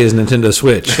couldn't play his Nintendo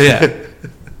Switch. Yeah.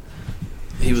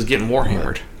 He was getting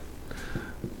warhammered.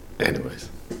 Anyways.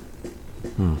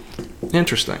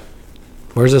 Interesting.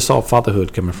 Where's this all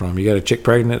fatherhood coming from? You got a chick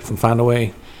pregnant from Find a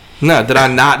Way? No, did I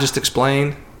not just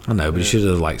explain? I know, but you should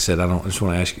have said, I just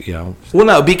want to ask you. Well,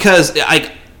 no, because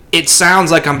it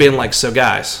sounds like I'm being so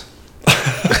guys,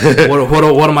 what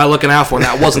am I looking out for? And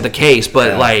that wasn't the case,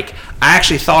 but I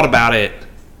actually thought about it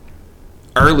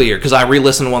earlier because I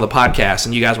re-listened to one of the podcasts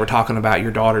and you guys were talking about your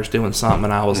daughters doing something,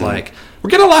 and I was like, we're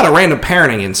getting a lot of random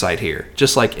parenting insight here,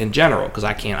 just in general, because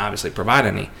I can't obviously provide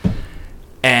any.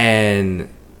 And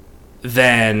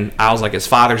then I was like, it's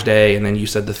Father's Day, and then you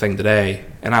said the thing today,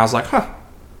 and I was like,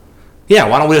 yeah,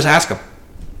 why don't we just ask them?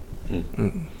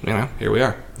 Here we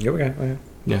are. Here we go. Okay.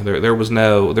 Yeah, there's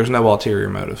no ulterior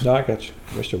motive. No, I got you.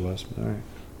 I wish there was. All right.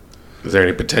 Is there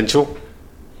any potential?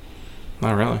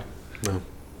 Not really. No.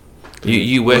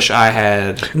 You wish I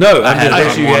had. No, I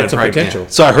wish you had some potential.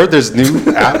 So I heard there's new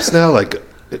apps now, like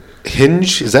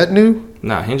Hinge. Is that new?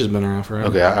 No, Hinge has been around forever.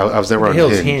 Okay, I was never on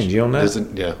Hinge. Hinge. You don't know?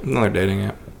 Yeah. Another dating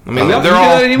app. I mean, they're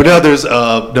all. But no, there's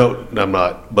no, I'm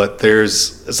not. But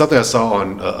there's something I saw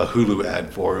on a Hulu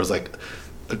ad for. It was like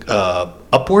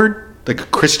Upward, like a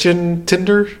Christian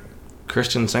Tinder.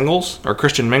 Christian singles or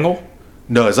Christian mingle?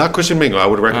 No, it's not Christian Mingle. I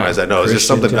would recognize that. No, it's just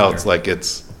something Tinder. else. Like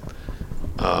it's.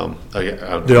 I've seen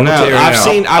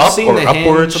the Hinge,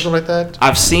 Upward, something like that.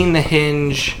 I've seen the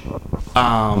Hinge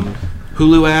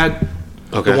Hulu ad.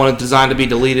 Okay. The one designed to be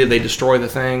deleted. They destroy the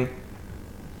thing.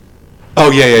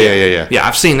 Oh yeah. Yeah,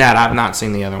 I've seen that. I've not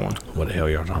seen the other one. What the hell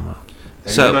y'all talking about?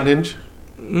 Have you been on Hinge?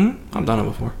 I've done it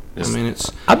before. Yes. I mean, it's.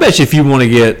 I bet you if you want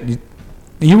to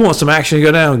you want some action to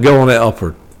go down, go on that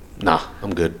Upward. Nah,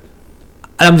 I'm good.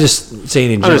 I'm just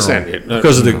saying in general. Understand it.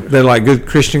 Because they're like good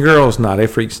Christian girls. Nah, they're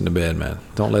freaks in the bed, man.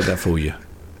 Don't let that fool you.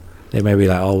 They may be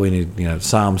like, oh, we need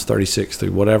Psalms 36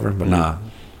 through whatever, but nah.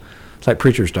 It's like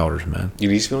preacher's daughters, man.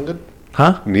 Your knees feeling good?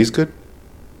 Huh? Your knees good?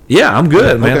 Yeah, I'm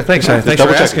good, man. Okay. Thanks, Yeah, thanks for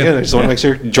double check. asking. Yeah, I just want to make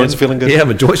sure your joints are feeling good. Yeah,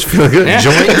 my joints feel good. Yeah.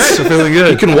 Joints are feeling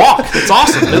good. You can walk. It's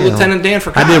awesome. Lieutenant Dan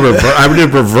for I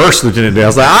did reverse Lieutenant Dan. I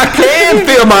was like, I can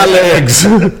feel my legs.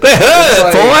 They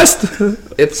hurt,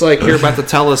 Forrest. It's like you're about to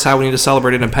tell us how we need to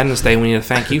celebrate Independence Day. And we need to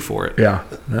thank you for it. Yeah.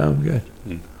 No, I'm good.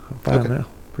 I'm fine now.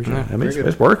 Appreciate it. I mean,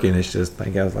 it's working. It's just, I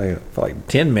feel like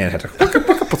 10 men had to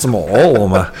put some more oil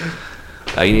on my.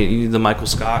 You need the Michael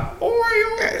Scott. Oil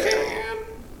can.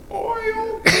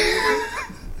 Oil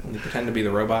can. You pretend to be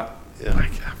the robot. Yeah. I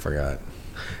forgot.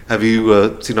 Have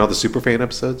you seen all the Superfan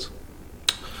episodes?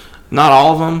 Not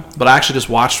all of them, but I actually just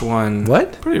watched one.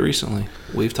 What? Pretty recently.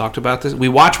 We've talked about this. We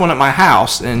watched one at my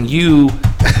house, and you.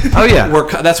 Oh, yeah.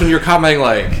 That's when you were commenting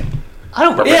like. I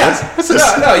don't remember this.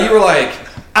 No, you were like,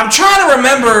 I'm trying to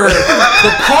remember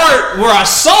the part where I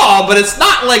saw, but it's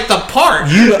not like the part.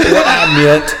 You know what I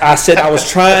meant? I said I was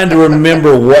trying to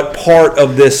remember what part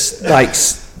of this, like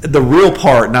the real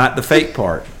part, not the fake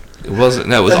part. It wasn't.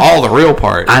 No, it was all the real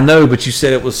part. I know, but you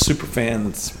said it was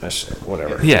Superfan special,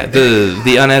 whatever. Yeah,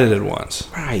 the unedited ones.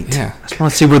 Right. Yeah. I just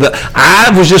want to see where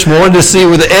I was just wanting to see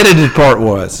where the edited part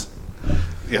was.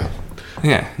 Yeah.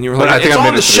 Yeah, and you were But like, I think it's I on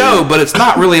made the it through. show, but it's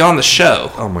not really on the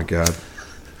show. Oh my God.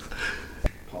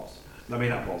 Pause. I mean,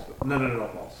 not pause. But no,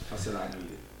 pause. I said I need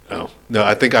it. Oh no,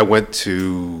 I think I went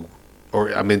to, or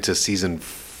I'm into season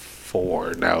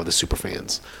 4 now. The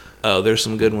Superfans. Oh, there's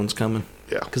some good ones coming.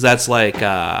 Yeah. Because that's like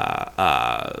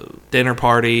Dinner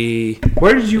Party.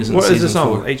 Where did you? Isn't What is this season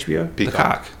on? 4. HBO? The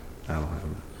Cock. I don't have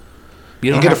them.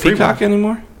 You don't get have a free Peacock one.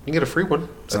 anymore? You can get a free one.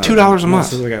 It's $2 a month.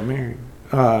 Since we got married.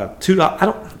 $2. I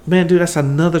don't. Man, dude, that's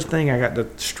another thing I got to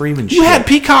streaming. You had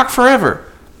Peacock forever.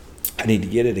 I need to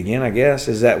get it again, I guess.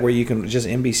 Is that where you can just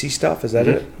NBC stuff? Is that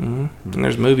it? Mm-hmm. And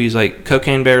there's movies like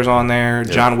Cocaine Bear's on there.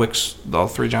 Yeah. John Wick's, all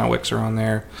 3 John Wicks are on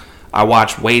there. I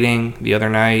watched Waiting the other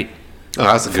night. Oh,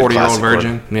 that's a good 40-Year-Old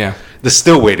Virgin. one. Yeah. The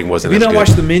Still Waiting wasn't. Have you as not good.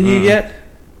 watched The Menu yet?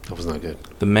 That was not good.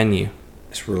 The Menu.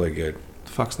 It's really good.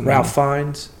 The fuck's the Ralph Menu?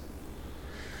 Fiennes.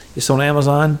 It's on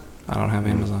Amazon. I don't have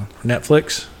Amazon.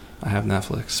 Netflix. I have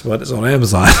Netflix. But it's on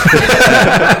Amazon.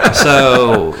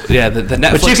 So yeah, the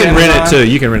Netflix. But you can Amazon, rent it too.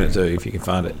 You can rent it too if you can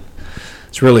find it.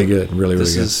 It's really good. Really, really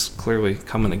This good. is clearly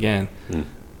coming again.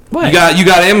 What? You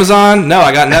got Amazon? No,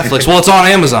 I got Netflix. Well, it's on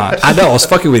Amazon. I know. I was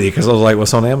fucking with you because I was like,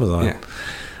 "What's on Amazon?"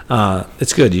 Yeah.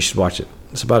 It's good. You should watch it.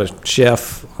 It's about a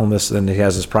chef on this, and he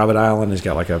has this private island. He's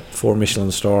got like a 4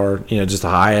 Michelin star, just the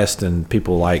highest, and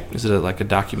people like. Is it like a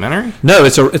documentary? No,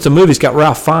 it's a movie. It's got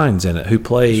Ralph Fiennes in it, who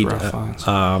played. Who's Ralph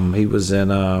Fiennes? He was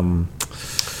in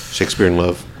Shakespeare in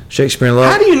Love. Shakespeare in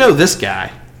Love. How do you know this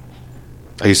guy?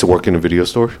 I used to work in a video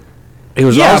store. He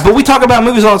was Yeah, also, but we talk about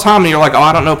movies all the time, and you're like, "Oh,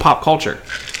 I don't know pop culture."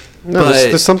 No, But-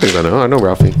 there's some things I know. I know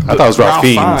Ralphie. I thought it was Ralph Ralph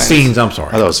Fiennes. Fiennes. Fiennes. I'm sorry.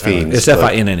 I thought it was Fiennes, It's but-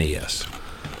 Finnes.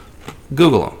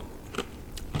 Google him.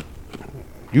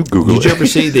 You Google Did you it. ever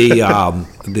see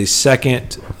the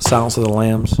second Silence of the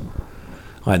Lambs? All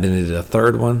right, then they did a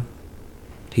third one.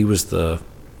 He was the.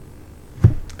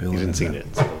 You didn't see it,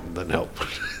 so it doesn't help.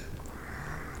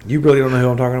 You really don't know who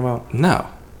I'm talking about? No,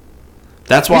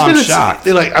 that's why I'm shocked.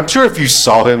 Like, I'm sure if you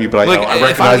saw him, you'd be like, Like, oh, I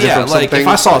recognize him from something. if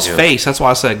I saw his Yeah. face, that's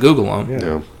why I said Google him.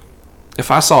 Yeah. If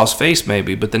I saw his face,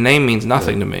 maybe, but the name means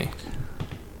nothing to me.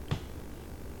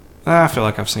 I feel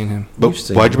like I've seen him. But You've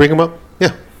seen why'd him. you bring him up?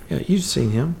 Yeah. Yeah, you've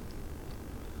seen him.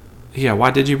 Yeah,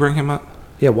 why did you bring him up?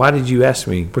 Yeah, why did you ask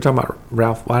me? We're talking about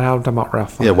Ralph. Why are we talking about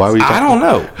Ralph? Yeah, why were you I talking? don't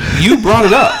know. You brought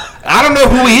it up. I don't know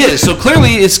who he is, so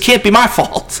clearly it can't be my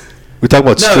fault. We talk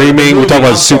about No, streaming. the We movie, talk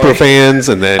about I'm super sorry. fans,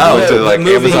 and then Oh, went to the like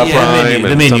movie, Amazon yeah, Prime. The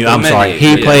and menu. I'm something. sorry. Menu,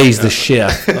 He yeah. plays the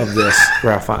chef of this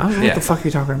Ralph. I don't know Yeah. what the fuck are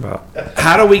you talking about.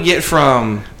 How do we get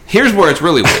from... Here's where it's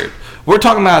really weird. We're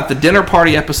talking about the dinner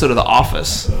party episode of The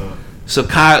Office. So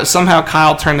somehow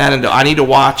Kyle turned that into, I need to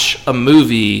watch a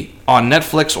movie on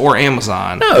Netflix or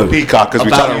Amazon. No. Peacock, because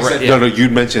we About talked. a- You said, yeah. No, you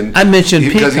mentioned. I mentioned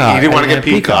because Peacock. he didn't want to and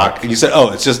get Peacock, and you said,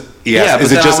 "Oh, it's just Yeah, Is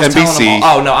but it then just I was telling them NBC?"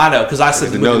 all- oh, no, I know, because I said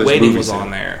the No, movie this Waiting movie's was in.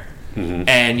 on there.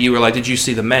 And you were like, did you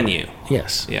see the menu?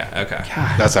 Yes. Yeah, okay.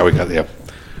 That's how we got there.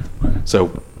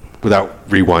 So, without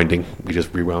rewinding, we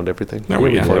just rewound everything. There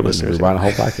we go. For our listeners. Rewind a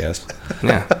whole podcast.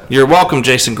 Yeah. You're welcome,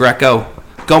 Jason Greco.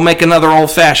 Go make another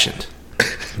old-fashioned.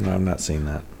 No, I'm not seeing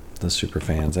that. The super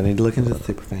fans. I need to look into the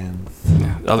super fans.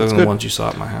 Yeah, other than good. the ones you saw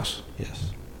at my house.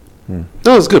 Yes. No,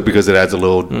 it's good because it adds a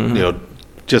little,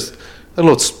 just a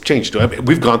little change to it. I mean,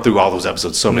 we've gone through all those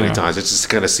episodes so many Yeah. times. It's just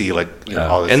kind of see like,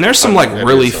 all this. And there's some like fun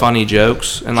really stuff. funny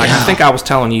jokes, and like I think I was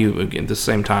telling you again at the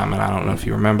same time, and I don't know if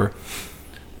you remember,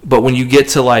 but when you get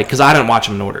to like, because I didn't watch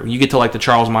them in order. When you get to like the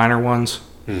Charles Minor ones,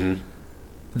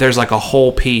 there's like a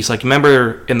whole piece. Like,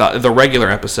 remember in the regular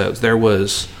episodes, there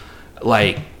was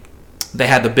like they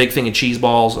had the big thing of cheese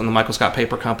balls and the Michael Scott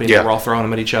Paper Company. Yeah. They were all throwing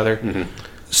them at each other.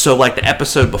 So like the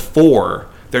episode before,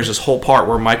 there's this whole part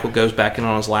where Michael goes back in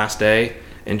on his last day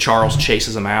and Charles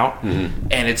chases him out.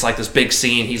 And it's like this big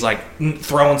scene. He's like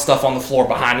throwing stuff on the floor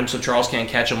behind him so Charles can't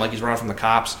catch him, like he's running from the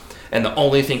cops. And the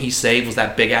only thing he saved was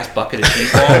that big ass bucket of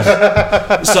cheese balls.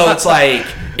 So it's like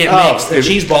it makes the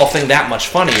cheese ball thing that much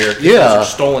funnier. Yeah. They're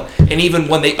stolen. And even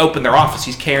when they open their office,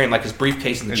 he's carrying like his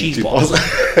briefcase and the cheese balls.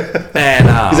 And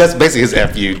 'Cause that's basically his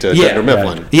FU to Dunder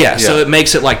Mifflin. Yeah, so it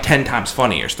makes it like 10 times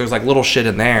funnier. So there's like little shit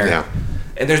in there. Yeah.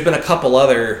 And there's been a couple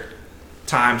other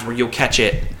times where you'll catch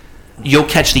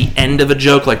the end of a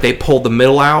joke, like they pulled the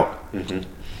middle out.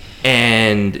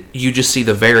 And you just see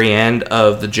the very end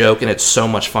of the joke, and it's so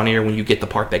much funnier when you get the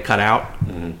part they cut out.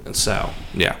 And so,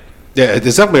 yeah. Yeah,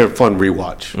 it's definitely a fun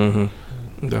rewatch.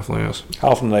 It definitely is. How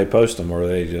often do they post them, or are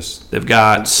they just... They've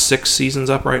got 6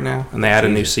 seasons up right now, and they add a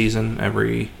new season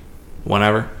every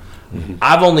whenever.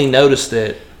 I've only noticed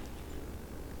it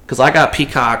because I got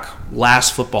Peacock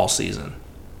last football season,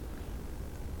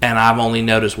 and I've only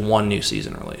noticed one new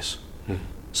season release.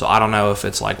 So I don't know if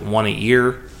it's like one a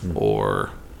year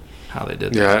or how they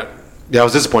did that. Yeah, I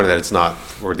was disappointed that it's not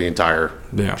for the entire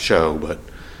Yeah. show, but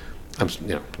I'm,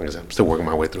 like I said, I'm still working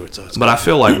my way through it. So, But I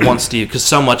feel like once Steve, because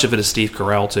so much of it is Steve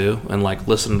Carell too, and like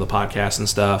listening to the podcast and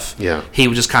stuff. Yeah. He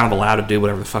was just kind of allowed to do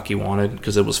whatever the fuck he wanted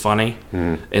because it was funny,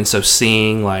 and so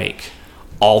seeing like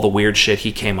all the weird shit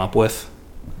he came up with,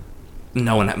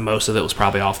 knowing that most of it was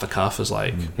probably off the cuff, is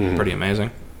like pretty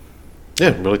amazing.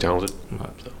 yeah, really talented.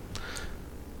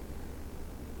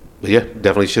 But yeah,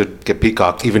 definitely should get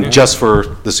Peacock, even just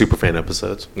for the Superfan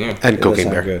episodes. Yeah. And Cocaine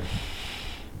Bear. Good.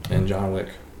 And John Wick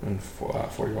and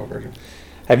 4-year-old virgin.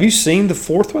 Have you seen the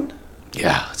fourth one?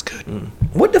 Yeah, that's good.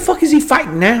 What the fuck is he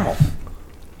fighting now?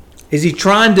 Is he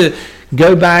trying to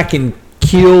go back and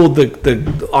kill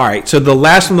the all right, so the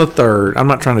last one, the third, I'm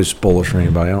not trying to spoil it for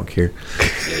anybody, I don't care.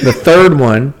 The third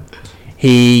one,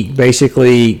 he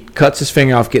basically cuts his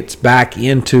finger off, gets back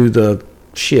into the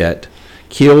shit,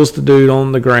 kills the dude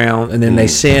on the ground, and then they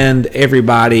send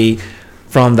everybody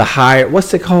from the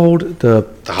what's it called? The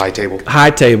high table.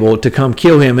 high table to come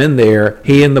kill him in there.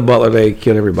 He and the butler, they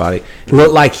killed everybody. It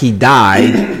looked like he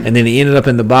died, and then he ended up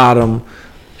in the bottom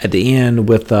at the end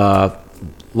with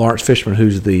Lawrence Fishburne,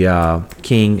 who's the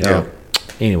king. Yeah.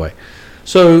 Anyway,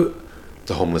 so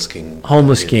The homeless king.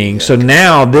 king. Yeah. So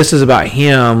now this is about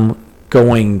him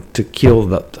going to kill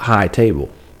the high table.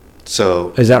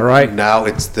 So Is that right? now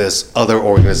it's this other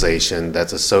organization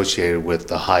that's associated with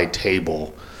the high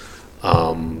table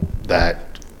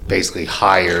that basically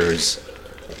hires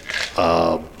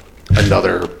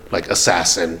another like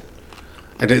assassin,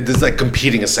 and there's like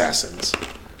competing assassins,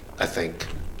 I think.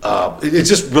 It's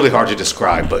just really hard to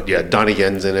describe, but yeah, Donnie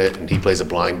Yen's in it, and he plays a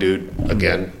blind dude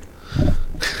again.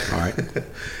 All right.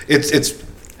 It's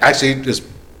actually just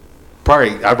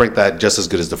probably I rank that just as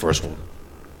good as the first one.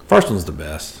 First one's the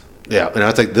best. Yeah, and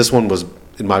I think this one was,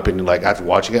 in my opinion, like after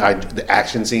watching it, the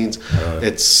action scenes,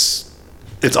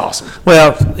 it's awesome.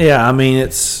 Well, yeah, I mean,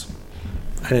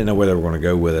 I didn't know where they were going to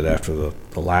go with it after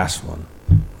the last one,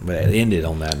 but it ended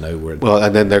on that note where. Well,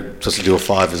 and then they're supposed to do a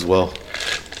 5 as well.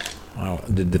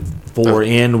 Did the 4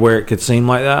 end where it could seem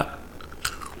like that?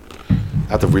 I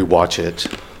have to rewatch it.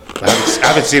 I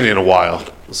haven't seen it in a while,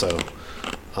 so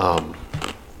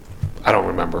I don't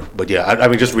remember. But yeah, I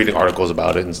mean, just reading articles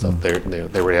about it and stuff, they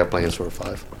already have plans for a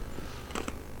 5.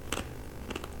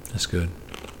 That's good.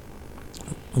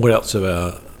 What else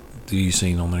have you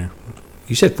seen on there?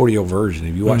 You said 40-Year-Old Virgin.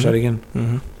 Have you watched that again?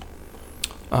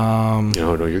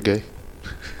 No, you're gay.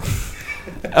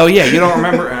 Oh yeah, you don't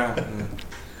remember?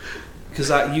 Because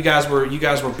you guys were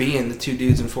being the two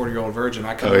dudes in 40-Year-Old Virgin.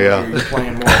 I couldn't hear you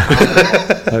playing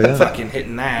more. Fucking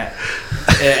hitting that,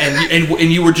 and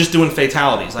you were just doing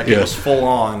fatalities. Like it was full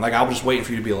on. Like I was just waiting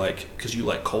for you to be like, because you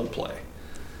like Coldplay.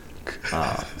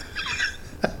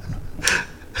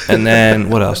 And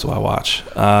then what else do I watch?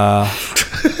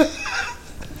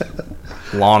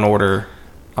 Law and Order.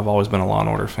 I've always been a Law and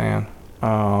Order fan.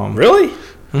 Really?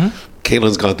 Mm-hmm.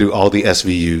 Caitlin's gone through all the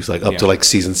SVUs, like up to like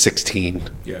season 16.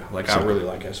 Yeah, like I really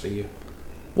like SVU.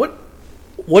 What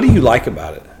do you like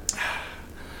about it?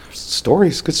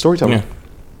 Stories, good storytelling.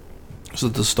 Yeah. So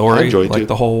the story, I enjoyed like it.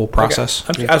 the whole process.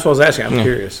 That's what I was asking. I'm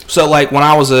curious. So like when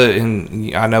I was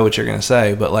and I know what you're gonna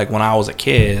say, but like when I was a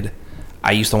kid,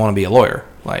 I used to want to be a lawyer.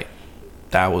 Like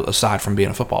that was aside from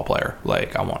being a football player.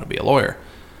 Like I want to be a lawyer.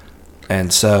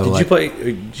 And so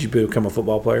Did you become a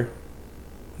football player?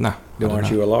 No. Then aren't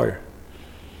you a lawyer?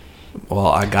 Well,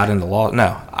 I got into law.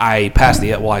 No, I passed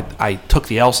the. Well, I took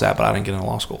the LSAT, but I didn't get into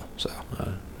law school. So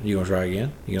You gonna try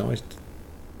again? You can always.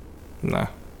 no,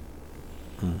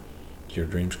 Is your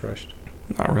dreams crushed?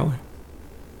 not really.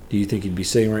 Do you think you'd be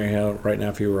sitting right now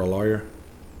if you were a lawyer?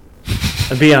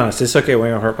 And be honest, it's okay. We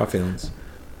don't hurt my feelings.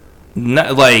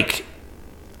 No, like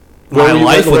my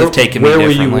life would have taken me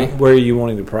differently. Where are you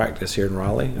wanting to practice here in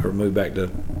Raleigh, or move back to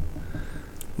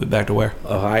where?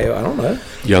 Ohio? I don't know.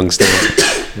 Youngstown.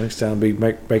 Next time, be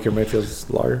Baker Mayfield's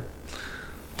lawyer.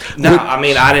 No, I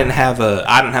mean I didn't have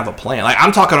a plan. Like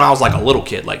I'm talking when I was like a little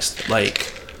kid, like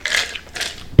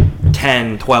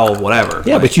 10, 12, whatever.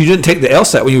 Yeah, like, but you didn't take the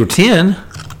LSAT when you were 10.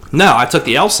 No, I took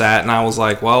the LSAT and I was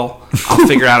like, well, I'll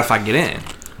figure out if I get in.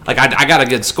 Like I got a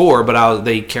good score, but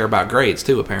they care about grades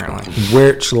too, apparently.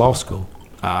 Which law school?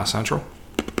 Central.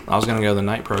 I was gonna go to the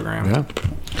night program.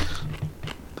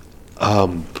 Yeah.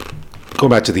 Going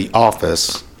back to The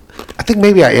Office, I think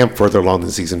maybe I am further along than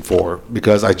season 4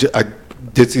 because I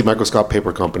did see Microscope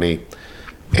Paper Company,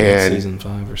 and Season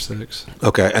 5 or 6.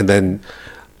 okay, and then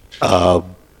the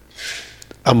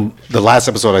last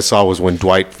episode I saw was when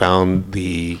Dwight found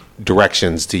the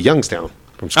directions to Youngstown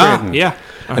from Scranton. Yeah.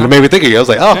 And it made me think of you. I was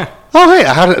like,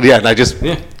 hey, and I just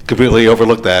completely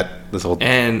overlooked that this whole.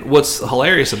 And what's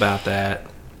hilarious about that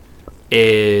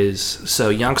is, so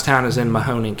Youngstown is in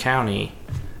Mahoning County.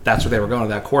 That's where they were going, to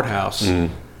that courthouse.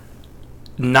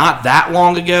 Not that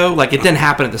long ago, like it didn't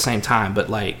happen at the same time, but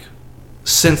like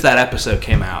since that episode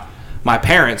came out, my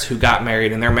parents who got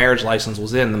married and their marriage license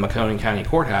was in the Mahoning County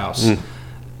courthouse,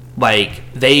 like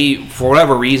they, for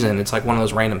whatever reason, it's like one of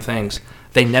those random things.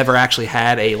 They never actually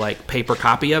had a like paper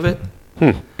copy of it.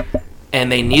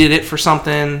 And they needed it for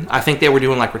something. I think they were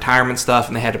doing like retirement stuff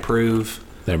and they had to prove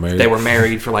they were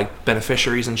married for like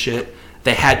beneficiaries and shit.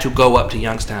 They had to go up to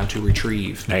Youngstown to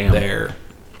retrieve their.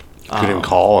 You didn't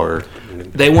call, or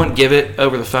they wouldn't give it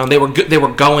over the phone. They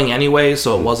were going anyway,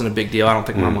 so it wasn't a big deal. I don't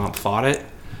think my mom fought it,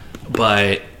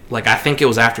 but like I think it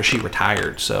was after she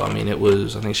retired. So I mean, I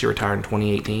think she retired in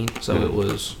 2018. So it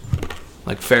was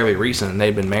like fairly recent. And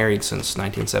they'd been married since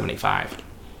 1975,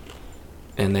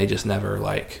 and they just never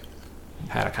like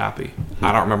had a copy.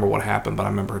 I don't remember what happened, but I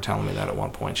remember her telling me that at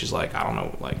one point. She's like, I don't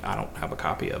know, like I don't have a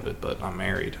copy of it, but I'm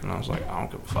married. And I was like, I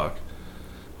don't give a fuck.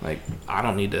 Like I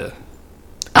don't need the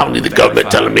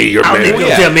government telling me you're married.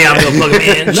 Tell me I'm the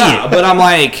fucking man. No, but I'm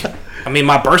like, I mean,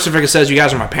 my birth certificate says you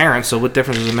guys are my parents, so what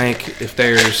difference does it make if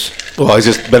there's? Well, it's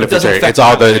just beneficiary. It's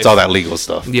all that legal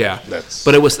stuff. Yeah,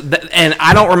 but it was, and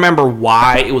I don't remember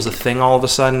why it was a thing all of a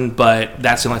sudden. But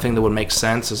that's the only thing that would make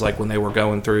sense is like when they were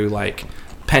going through like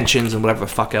pensions and whatever the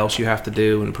fuck else you have to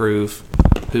do and prove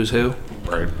who's who.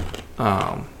 Right.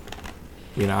 I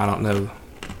don't know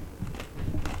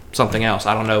something else.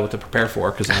 I don't know what to prepare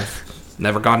for because I've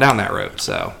never gone down that road.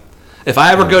 So if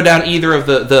I ever go down either of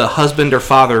the husband or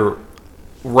father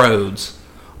roads,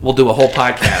 we'll do a whole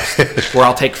podcast where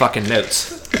I'll take fucking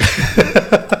notes.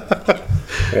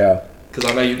 Yeah. Because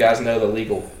I know you guys know the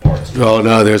legal parts. Oh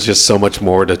no, there's just so much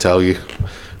more to tell you.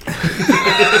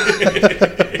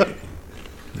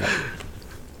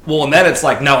 Well, and then it's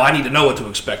like, no, I need to know what to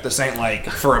expect. This ain't like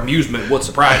for amusement. What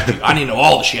surprised you? I need to know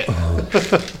all the shit.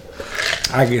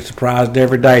 I get surprised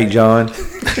every day, John.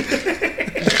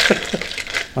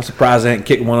 I'm surprised I ain't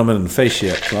kicked one of them in the face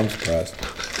yet, so I'm surprised.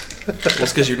 Well,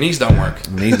 it's because your knees don't work.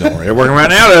 Knees don't work. They're working right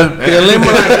now, though.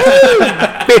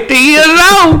 50 years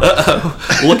old.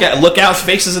 Look out,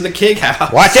 faces in the keg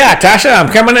house. Watch out, Tasha.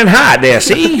 I'm coming in hot there,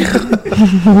 see?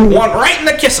 One right in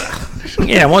the kisser.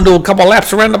 Yeah, I want to do a couple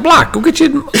laps around the block. Go get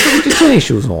your tennis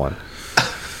shoes on.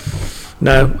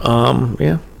 No,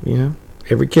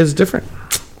 every kid's different.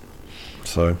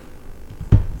 So,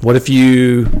 what if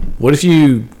you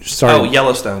started? Oh,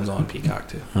 Yellowstone's on Peacock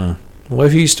too. What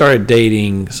if you started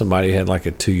dating somebody who had like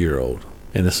a 2-year-old,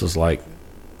 and this was like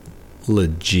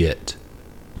legit,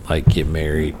 like get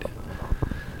married?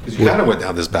 Because you kind of went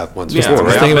down this path once Yeah, before,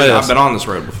 right? I've been on this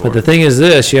road before. But the thing is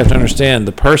this, you have to understand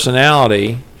the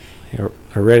personality,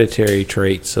 hereditary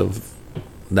traits of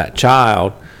that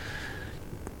child.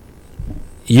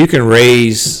 You can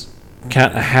raise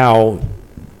kind of how,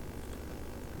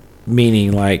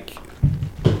 meaning like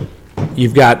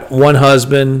you've got one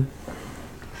husband,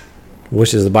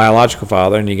 which is the biological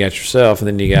father, and you got yourself, and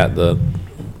then you got the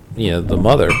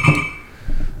mother.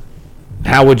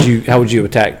 How would you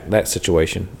attack that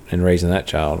situation in raising that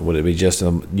child? Would it be just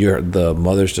the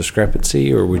mother's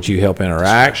discrepancy, or would you help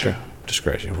interact?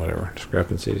 Discretion, whatever.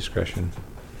 Discretion.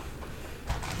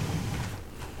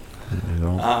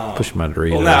 Don't push my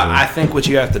Doritos. Well, now I think what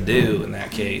you have to do in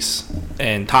that case,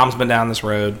 and Tom's been down this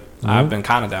road. I've been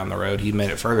kind of down the road. He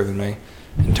made it further than me.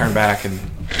 and turned back, and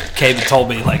Cave told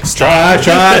me, like, Try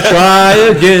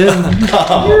again.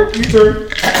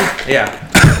 Yeah.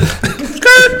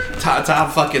 Tom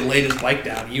fucking laid his bike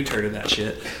down. You turned that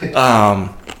shit.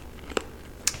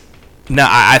 No,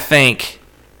 I think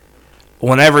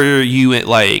whenever you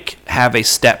like have a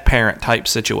step parent type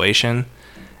situation,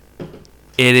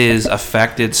 it is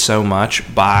affected so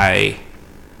much by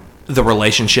the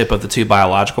relationship of the two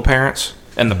biological parents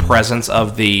and the presence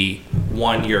of the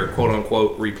one you're quote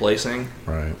unquote replacing.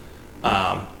 Right.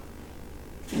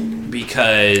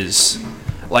 Because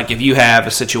like if you have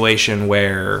a situation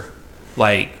where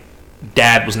like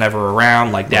dad was never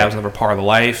around, like dad was never part of the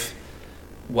life,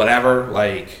 whatever,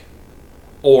 like,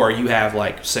 or you have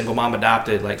like single mom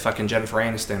adopted, like fucking Jennifer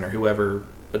Aniston or whoever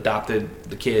adopted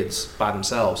the kids by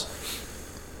themselves,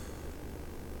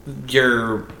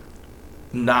 you're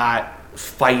not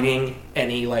fighting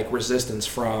any like resistance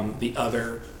from the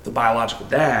biological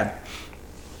dad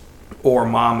or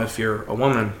mom if you're a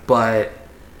woman. But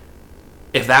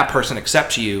if that person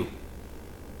accepts you,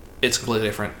 it's completely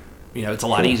different. You know, it's a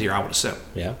lot easier, I would assume.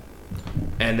 Yeah.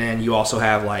 And then you also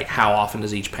have like how often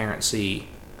does each parent see,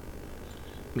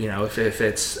 you know, if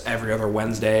it's every other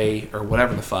Wednesday or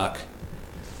whatever the fuck,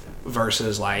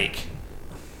 versus like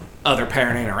other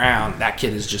parent ain't around, that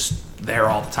kid is just there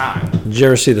all the time. Did you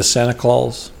ever see the Santa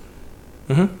Claus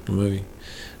Mm-hmm. movie?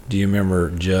 Do you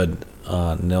remember Judd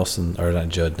Nelson, or not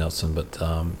Judd Nelson, but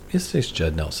it's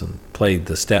Judd Nelson, played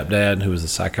the stepdad who was a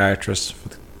psychiatrist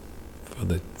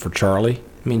for Charlie?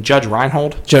 I mean, Judge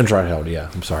Reinhold? Judge Reinhold,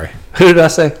 yeah. I'm sorry. Who did I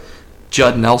say?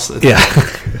 Judd Nelson. Yeah.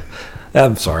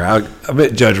 I'm sorry. I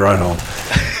meant Judge Reinhold.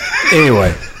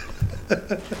 Anyway,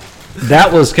 that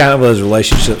was kind of those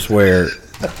relationships where,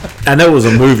 I know it was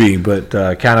a movie, but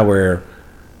kind of where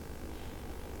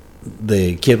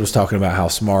the kid was talking about how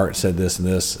smart, said this and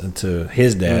this, and to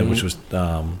his dad, which was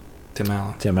Tim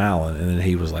Allen. And then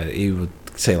he was like, he would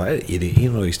say like, idiot, he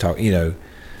didn't know what he's talking, you know.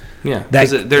 Yeah,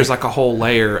 there's like a whole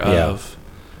layer of,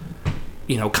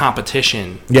 you know,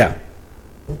 competition. Yeah.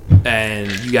 And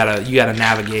you gotta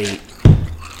navigate.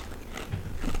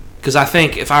 Because I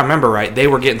think, if I remember right, they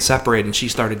were getting separated and she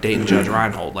started dating Judge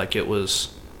Reinhold. Like it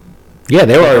was. Yeah,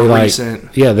 they were already like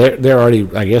recent. Yeah, they're already,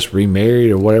 I guess, remarried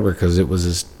or whatever, because it was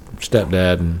his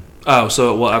stepdad. And oh,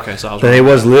 so well, okay, so I was. And he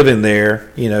was living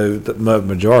there, you know, the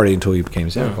majority until he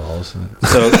became Santa Claus.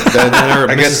 So then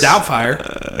I guess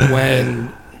Doubtfire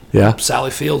when Sally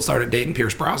Field started dating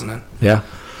Pierce Brosnan. Yeah.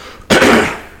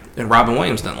 And Robin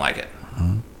Williams didn't like it.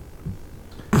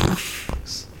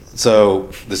 So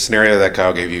the scenario that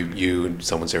Kyle gave you and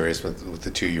someone serious with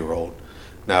the 2-year-old.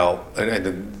 Now, and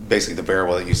then basically the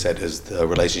variable that you said is the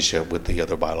relationship with the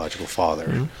other biological father.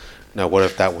 Mm-hmm. Now, what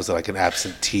if that was like an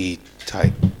absentee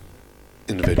type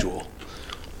individual?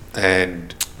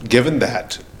 And given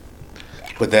that,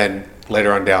 but then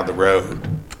later on down the road,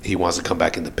 he wants to come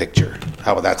back in the picture.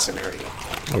 How about that scenario?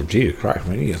 Oh, Jesus Christ,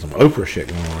 man, you got some Oprah shit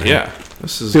going on. Yeah.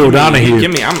 This is Phil Donahue.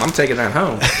 Give me, I'm taking that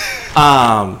home.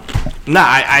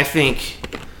 I think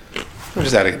I'm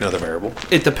just adding another variable.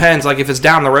 It depends. Like if it's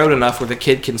down the road enough where the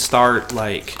kid can start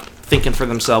like thinking for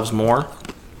themselves more,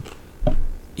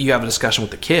 you have a discussion with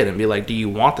the kid and be like, "Do you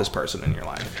want this person in your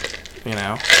life? You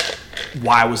know,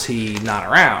 why was he not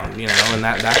around? You know, and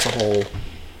that's a whole."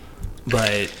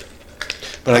 But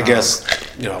I guess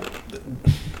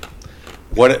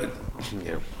what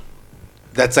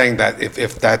that's saying that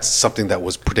if that's something that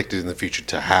was predicted in the future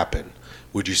to happen,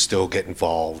 would you still get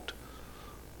involved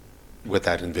with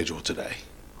that individual today?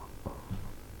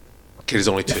 Kid is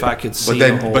only 2. If I could see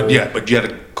but you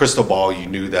had a crystal ball. You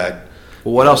knew that.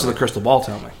 Well, what else did the crystal ball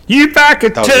tell me? If I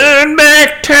could turn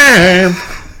back time,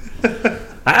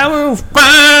 I will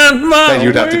find my Then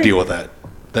you'd have to way. deal with that.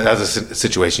 That's a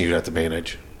situation you'd have to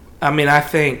manage. I mean, I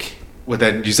think. Well,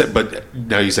 then you said, but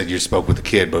now you said you spoke with the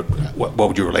kid. But what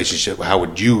would your relationship? How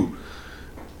would you?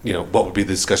 What would be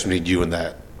the discussion between you and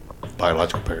that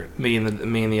biological parent? Me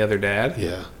and the other dad.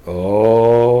 Yeah.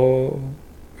 Oh,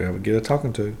 we have to get a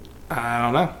talking to. I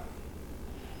don't know.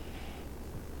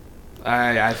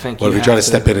 I think. Well, if you try to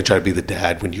step in and try to be the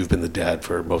dad when you've been the dad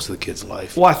for most of the kid's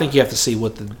life. Well, I think you have to see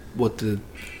what the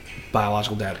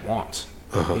biological dad wants.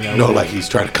 Uh-huh. Like he's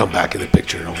trying to come back in the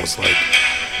picture and almost like.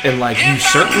 And like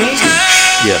usurp me.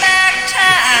 Yeah.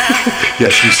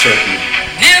 Yes, usurp me.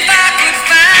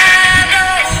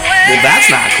 Well, that's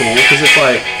not cool because it's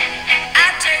like.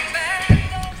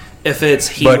 If it's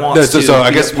wants to. So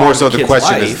I guess more so the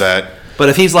question is that. But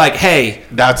if he's like, hey,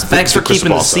 thanks for keeping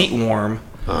the also. seat warm.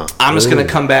 I'm just going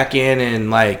to come back in and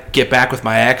like get back with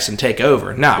my ex and take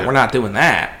over. No, we're not doing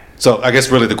that. So I guess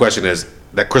really the question is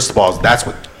that crystal ball, that's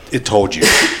what it told you.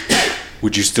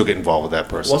 would you still get involved with that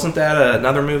person? Wasn't that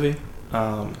another movie?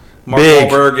 Mark Big.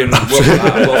 Wahlberg and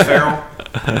Will Ferrell.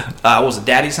 What was it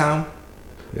Daddy's Home?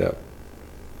 Yep.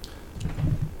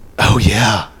 Oh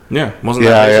yeah. Yeah. Wasn't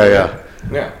that?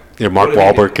 Yeah. Yeah, Mark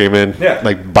Wahlberg came in, Yeah.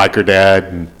 like biker dad,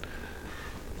 and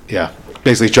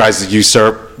basically tries to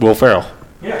usurp Will Ferrell.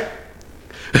 Yeah.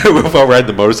 Will Ferrell riding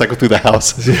the motorcycle through the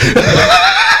house. He's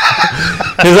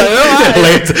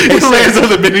like, he lands on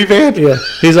the minivan. Yeah.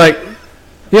 He's like,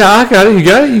 yeah, I got it. You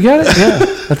got it. Yeah.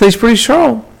 I think he's pretty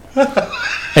strong.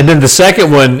 And then the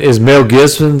second one is Mel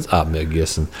Gibson.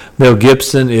 Mel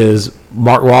Gibson is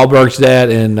Mark Wahlberg's dad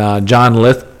and John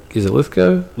Lithgow. Is it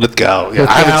Lithgow? Lithgow. Yeah,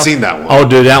 I haven't seen that one. Oh,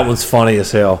 dude, that one's funny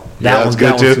as hell. That one's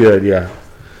good, one's too? good, yeah.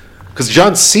 Because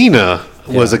John Cena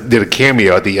did a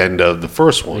cameo at the end of the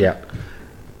first one. Yeah.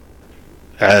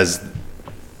 As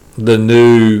the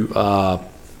new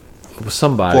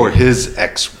somebody. for his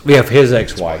ex. Yeah, for his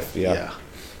ex-wife. Yeah. Yeah.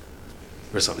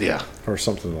 Or something. Yeah. Or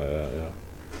something like that, yeah.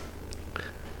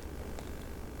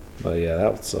 But yeah,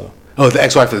 that was Oh, the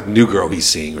ex-wife of the new girl he's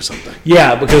seeing or something.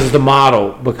 yeah, because of the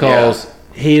model. Because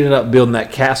he ended up building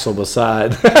that castle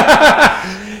beside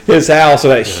his house,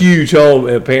 that huge home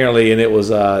apparently, and it was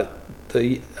the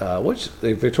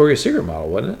Victoria's Secret model,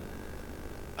 wasn't it?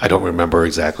 I don't remember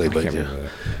exactly, but can't yeah. remember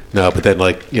that. No, but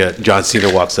then John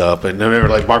Cena walks up, and I remember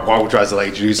like Mark Wahlberg tries to like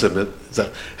introduce him. And it's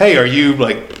like, hey, are you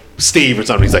like Steve or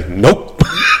something? He's like, nope.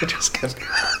 Just kept.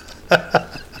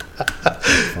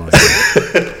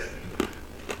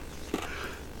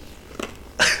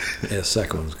 Yeah, the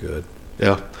second one's good.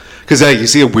 Yeah, because you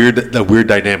see the weird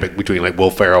dynamic between like Will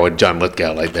Ferrell and John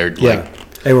Lithgow. Like they're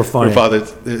They were funny.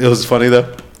 it was funny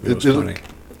though. It was funny.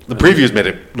 The previews made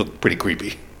it look pretty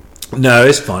creepy. No,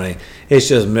 it's funny. It's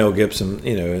just Mel Gibson,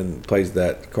 and plays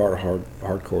that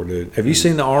hardcore dude. Have you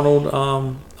seen the Arnold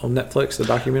on Netflix, the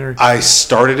documentary? I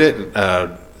started it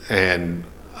and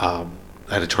I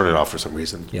had to turn it off for some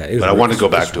reason. Yeah, but I wanted to go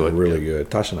back to it. Really good.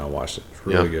 Tasha and I watched it. It's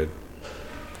really good.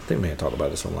 I think we may have talked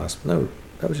about this on last. No,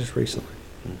 that was just recently.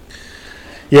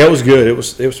 Yeah, it was good.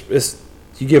 It's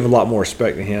you give a lot more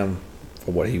respect to him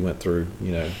for what he went through.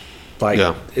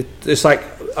 Like it's like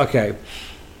okay,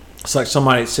 it's like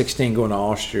somebody at 16 going to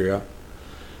Austria,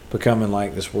 becoming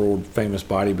like this world famous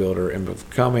bodybuilder, and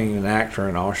becoming an actor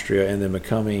in Austria, and then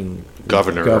becoming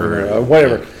governor or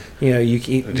whatever. You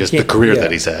can't, the career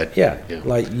that he's had. Yeah,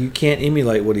 like you can't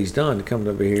emulate what he's done to come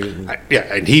over here.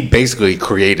 And he basically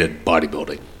created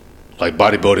bodybuilding. Like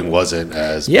bodybuilding wasn't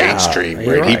as mainstream,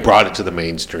 right? He brought it to the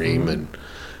mainstream, and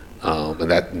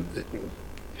that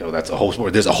that's a whole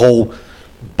sport. There's a whole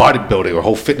bodybuilding or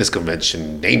whole fitness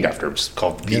convention named after him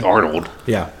called the Arnold.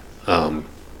 Yeah.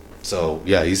 So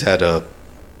he's had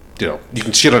you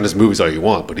can shit on his movies all you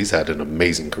want, but he's had an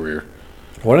amazing career.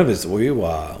 One of his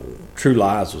True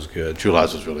Lies was good. True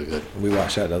Lies was really good. We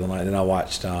watched that the other night. Then I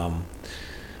watched I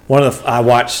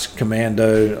watched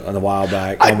Commando a while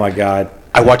back. Oh my god.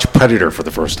 I watched Predator for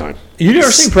the first time. You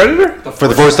never seen Predator? For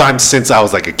the first time since I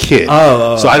was like a kid.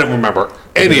 So I don't remember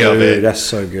any of it. That's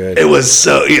so good. It was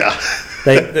so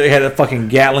They had a fucking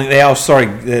Gatling. They were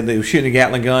shooting a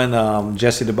Gatling gun.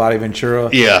 Jesse the Body Ventura.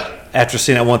 Yeah. After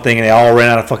seeing that one thing, and they all ran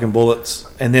out of fucking bullets.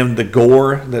 And then the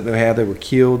gore that they had, they were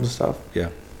killed and stuff. Yeah.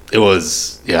 It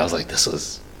was. I was like, this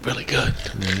was really good.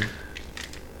 Mm-hmm.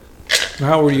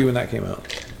 How old were you when that came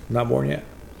out? Not born yet.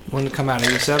 When did it come out?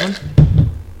 87.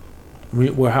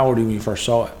 Well, how old were you when you first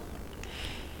saw it?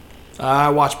 I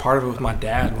watched part of it with my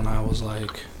dad when I was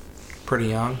like pretty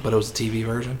young, but it was a TV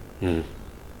version.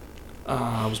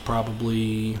 I was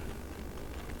probably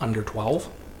under 12.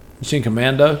 You seen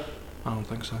Commando? I don't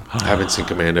think so. I haven't seen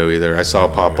Commando either. I saw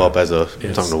it pop up as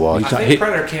something to watch. I think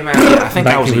Predator came out. I think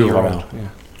I was a year old. Yeah,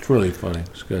 it's really funny.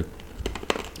 It's good.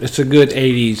 It's a good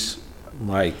 80s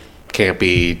like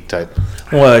campy type.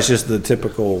 Well, it's just the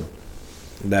typical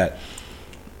that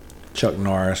Chuck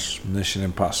Norris, Mission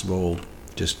Impossible,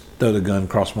 just throw the gun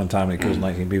across one time and it kills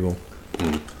 19 people.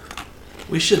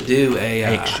 We should do a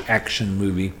action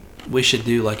movie. We should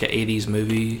do like an 80s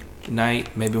movie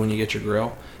night, maybe when you get your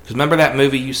grill. Because remember that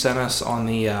movie you sent us on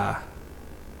the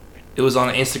it was on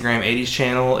an Instagram 80s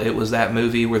channel. It was that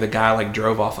movie where the guy like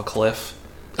drove off a cliff.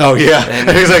 Oh yeah. And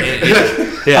he's like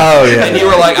Oh yeah. And you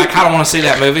were like, I kind of want to see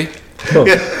that movie.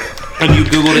 And you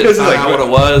Googled it and found out what it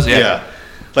was. Yeah.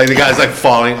 Like the guy's like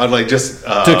falling on like just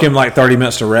took him like 30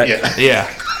 minutes to wreck. Yeah.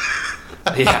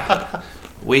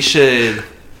 We should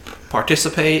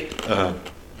participate.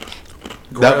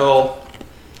 Grill.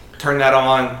 Turn that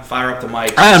on. Fire up the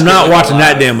mic. I am not watching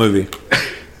that damn movie.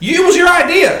 It was your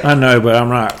idea. I know, but I'm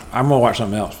not. I'm gonna watch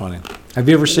something else funny. Have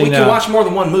you ever seen? We can watch more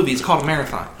than one movie. It's called a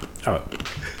marathon. Oh,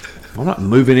 I'm not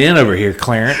moving in over here,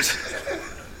 Clarence.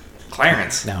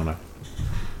 Clarence. I don't know.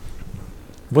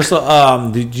 What's the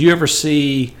did you ever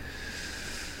see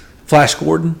Flash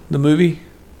Gordon, the movie?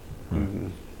 Mm-hmm.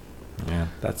 Yeah,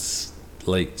 that's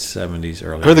late 70s,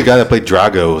 early. I heard the guy that played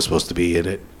Drago was supposed to be in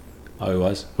it. Oh, he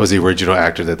was? Was the original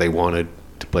actor that they wanted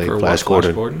to play For Flash what,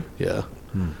 Gordon. Flash Gordon? Yeah.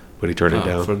 But he turned it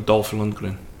down. For Dolph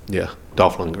Lundgren. Yeah.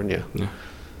 Dolph Lundgren, yeah.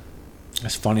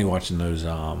 It's funny watching those the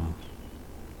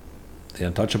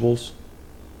Untouchables.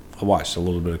 I watched a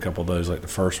little bit, a couple of those, like the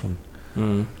first one.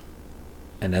 Mm.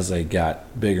 And as they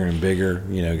got bigger and bigger,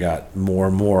 got more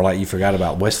and more, like you forgot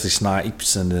about Wesley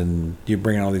Snipes, and then you're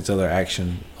bringing all these other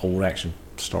old action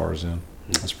stars in.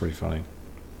 That's pretty funny.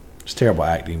 It's terrible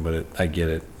acting, but I get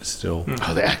it. It's still.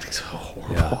 Oh, the acting's so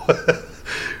horrible. Yeah.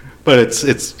 But it's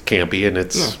campy and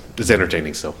it's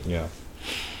entertaining still. Yeah.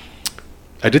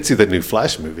 I did see the new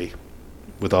Flash movie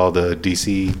with all the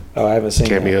DC Oh, I haven't seen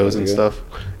cameos that. and stuff.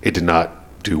 It did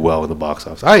not do well in the box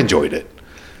office. I enjoyed it.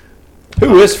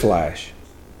 Who is Flash?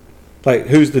 Like,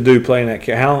 who's the dude playing that?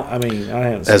 I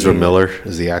haven't seen Ezra it. Miller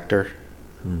is the actor.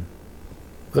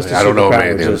 What's the I don't know superpower?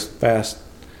 anything. Just fast.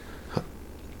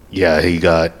 Yeah, he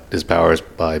got his powers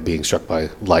by being struck by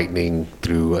lightning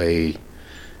through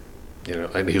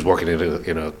and he was working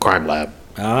in a crime lab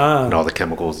and all the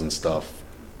chemicals and stuff.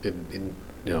 In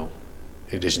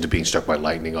addition to being struck by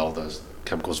lightning, all those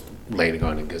chemicals landing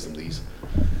on him gives him these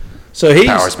So he's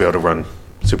powers to be able to run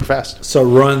super fast. So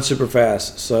run super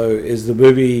fast. So is the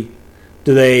movie?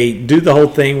 Do they do the whole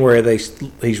thing where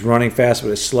he's running fast, but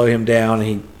they slow him down and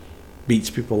he beats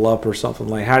people up or something?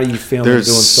 Like, how do you film him doing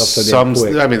stuff so damn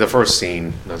quick? I mean, the first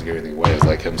scene, not to give anything away, is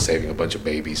like him saving a bunch of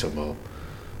babies from a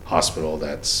hospital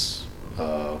that's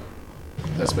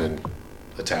been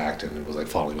attacked, and it was like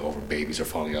falling over. Babies are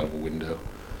falling out of a window,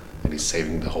 and he's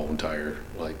saving the whole entire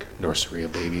nursery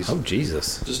of babies. Oh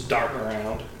Jesus! Just darting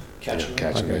around, catching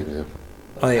catching Okay. them,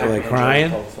 yeah. Are they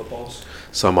crying? Footballs.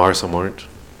 Some are, some aren't.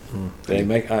 They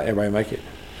make everybody make it.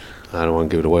 I don't want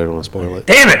to give it away. I don't want to spoil it.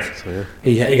 Damn it! So,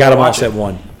 yeah. He got them all except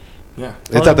one. Yeah.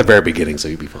 It's at the very beginning, so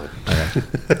you'll be fine. How long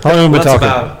have we been That's talking?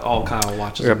 about all Kyle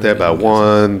watches. We're up there about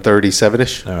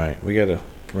 1:37ish. All right, we got to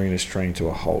bring this train to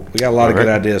a halt. We got a lot of good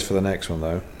ideas for the next one,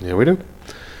 though. Yeah, we do.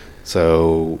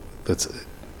 So this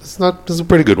is a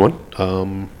pretty good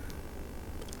one.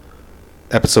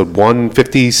 Episode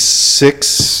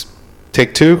 156,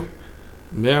 take 2.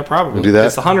 Yeah, probably. We'll do that.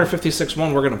 It's the 156th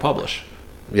one we're going to publish.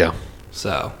 Yeah.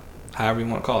 So, however you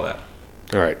want to call that.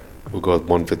 All right. We'll go with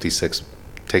 156,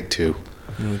 take 2.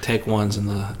 And we take ones in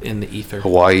the ether.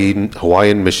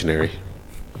 Hawaiian missionary.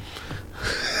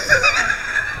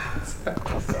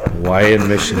 Hawaiian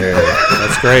missionary.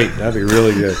 That's great. That'd be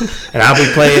really good. And I'll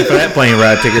be playing for that plane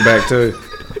ride ticket back too.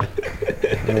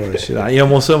 Oh shit! You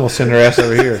almost send her ass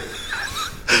over here.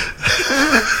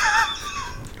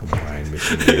 Hawaiian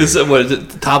missionary. Is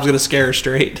it? Tom's going to scare her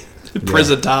straight.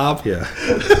 Prison Tom. Yeah.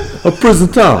 A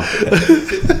prison Tom.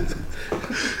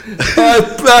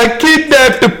 I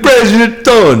kidnapped the President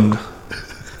Ton.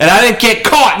 And I didn't get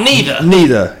caught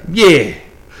neither. Yeah.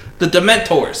 The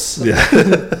Dementors. Yeah.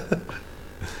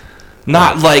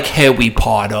 Not like Harry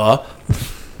Potter. All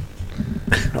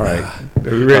right.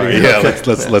 Are we ready? Yeah,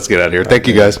 let's get out of here. Thank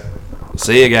you, guys.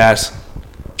 See you guys.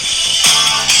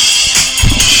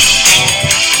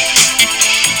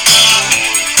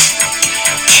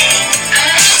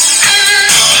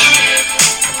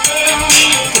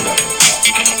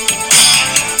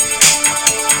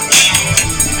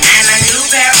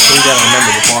 You gotta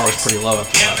remember the bar was pretty low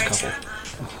after the last couple.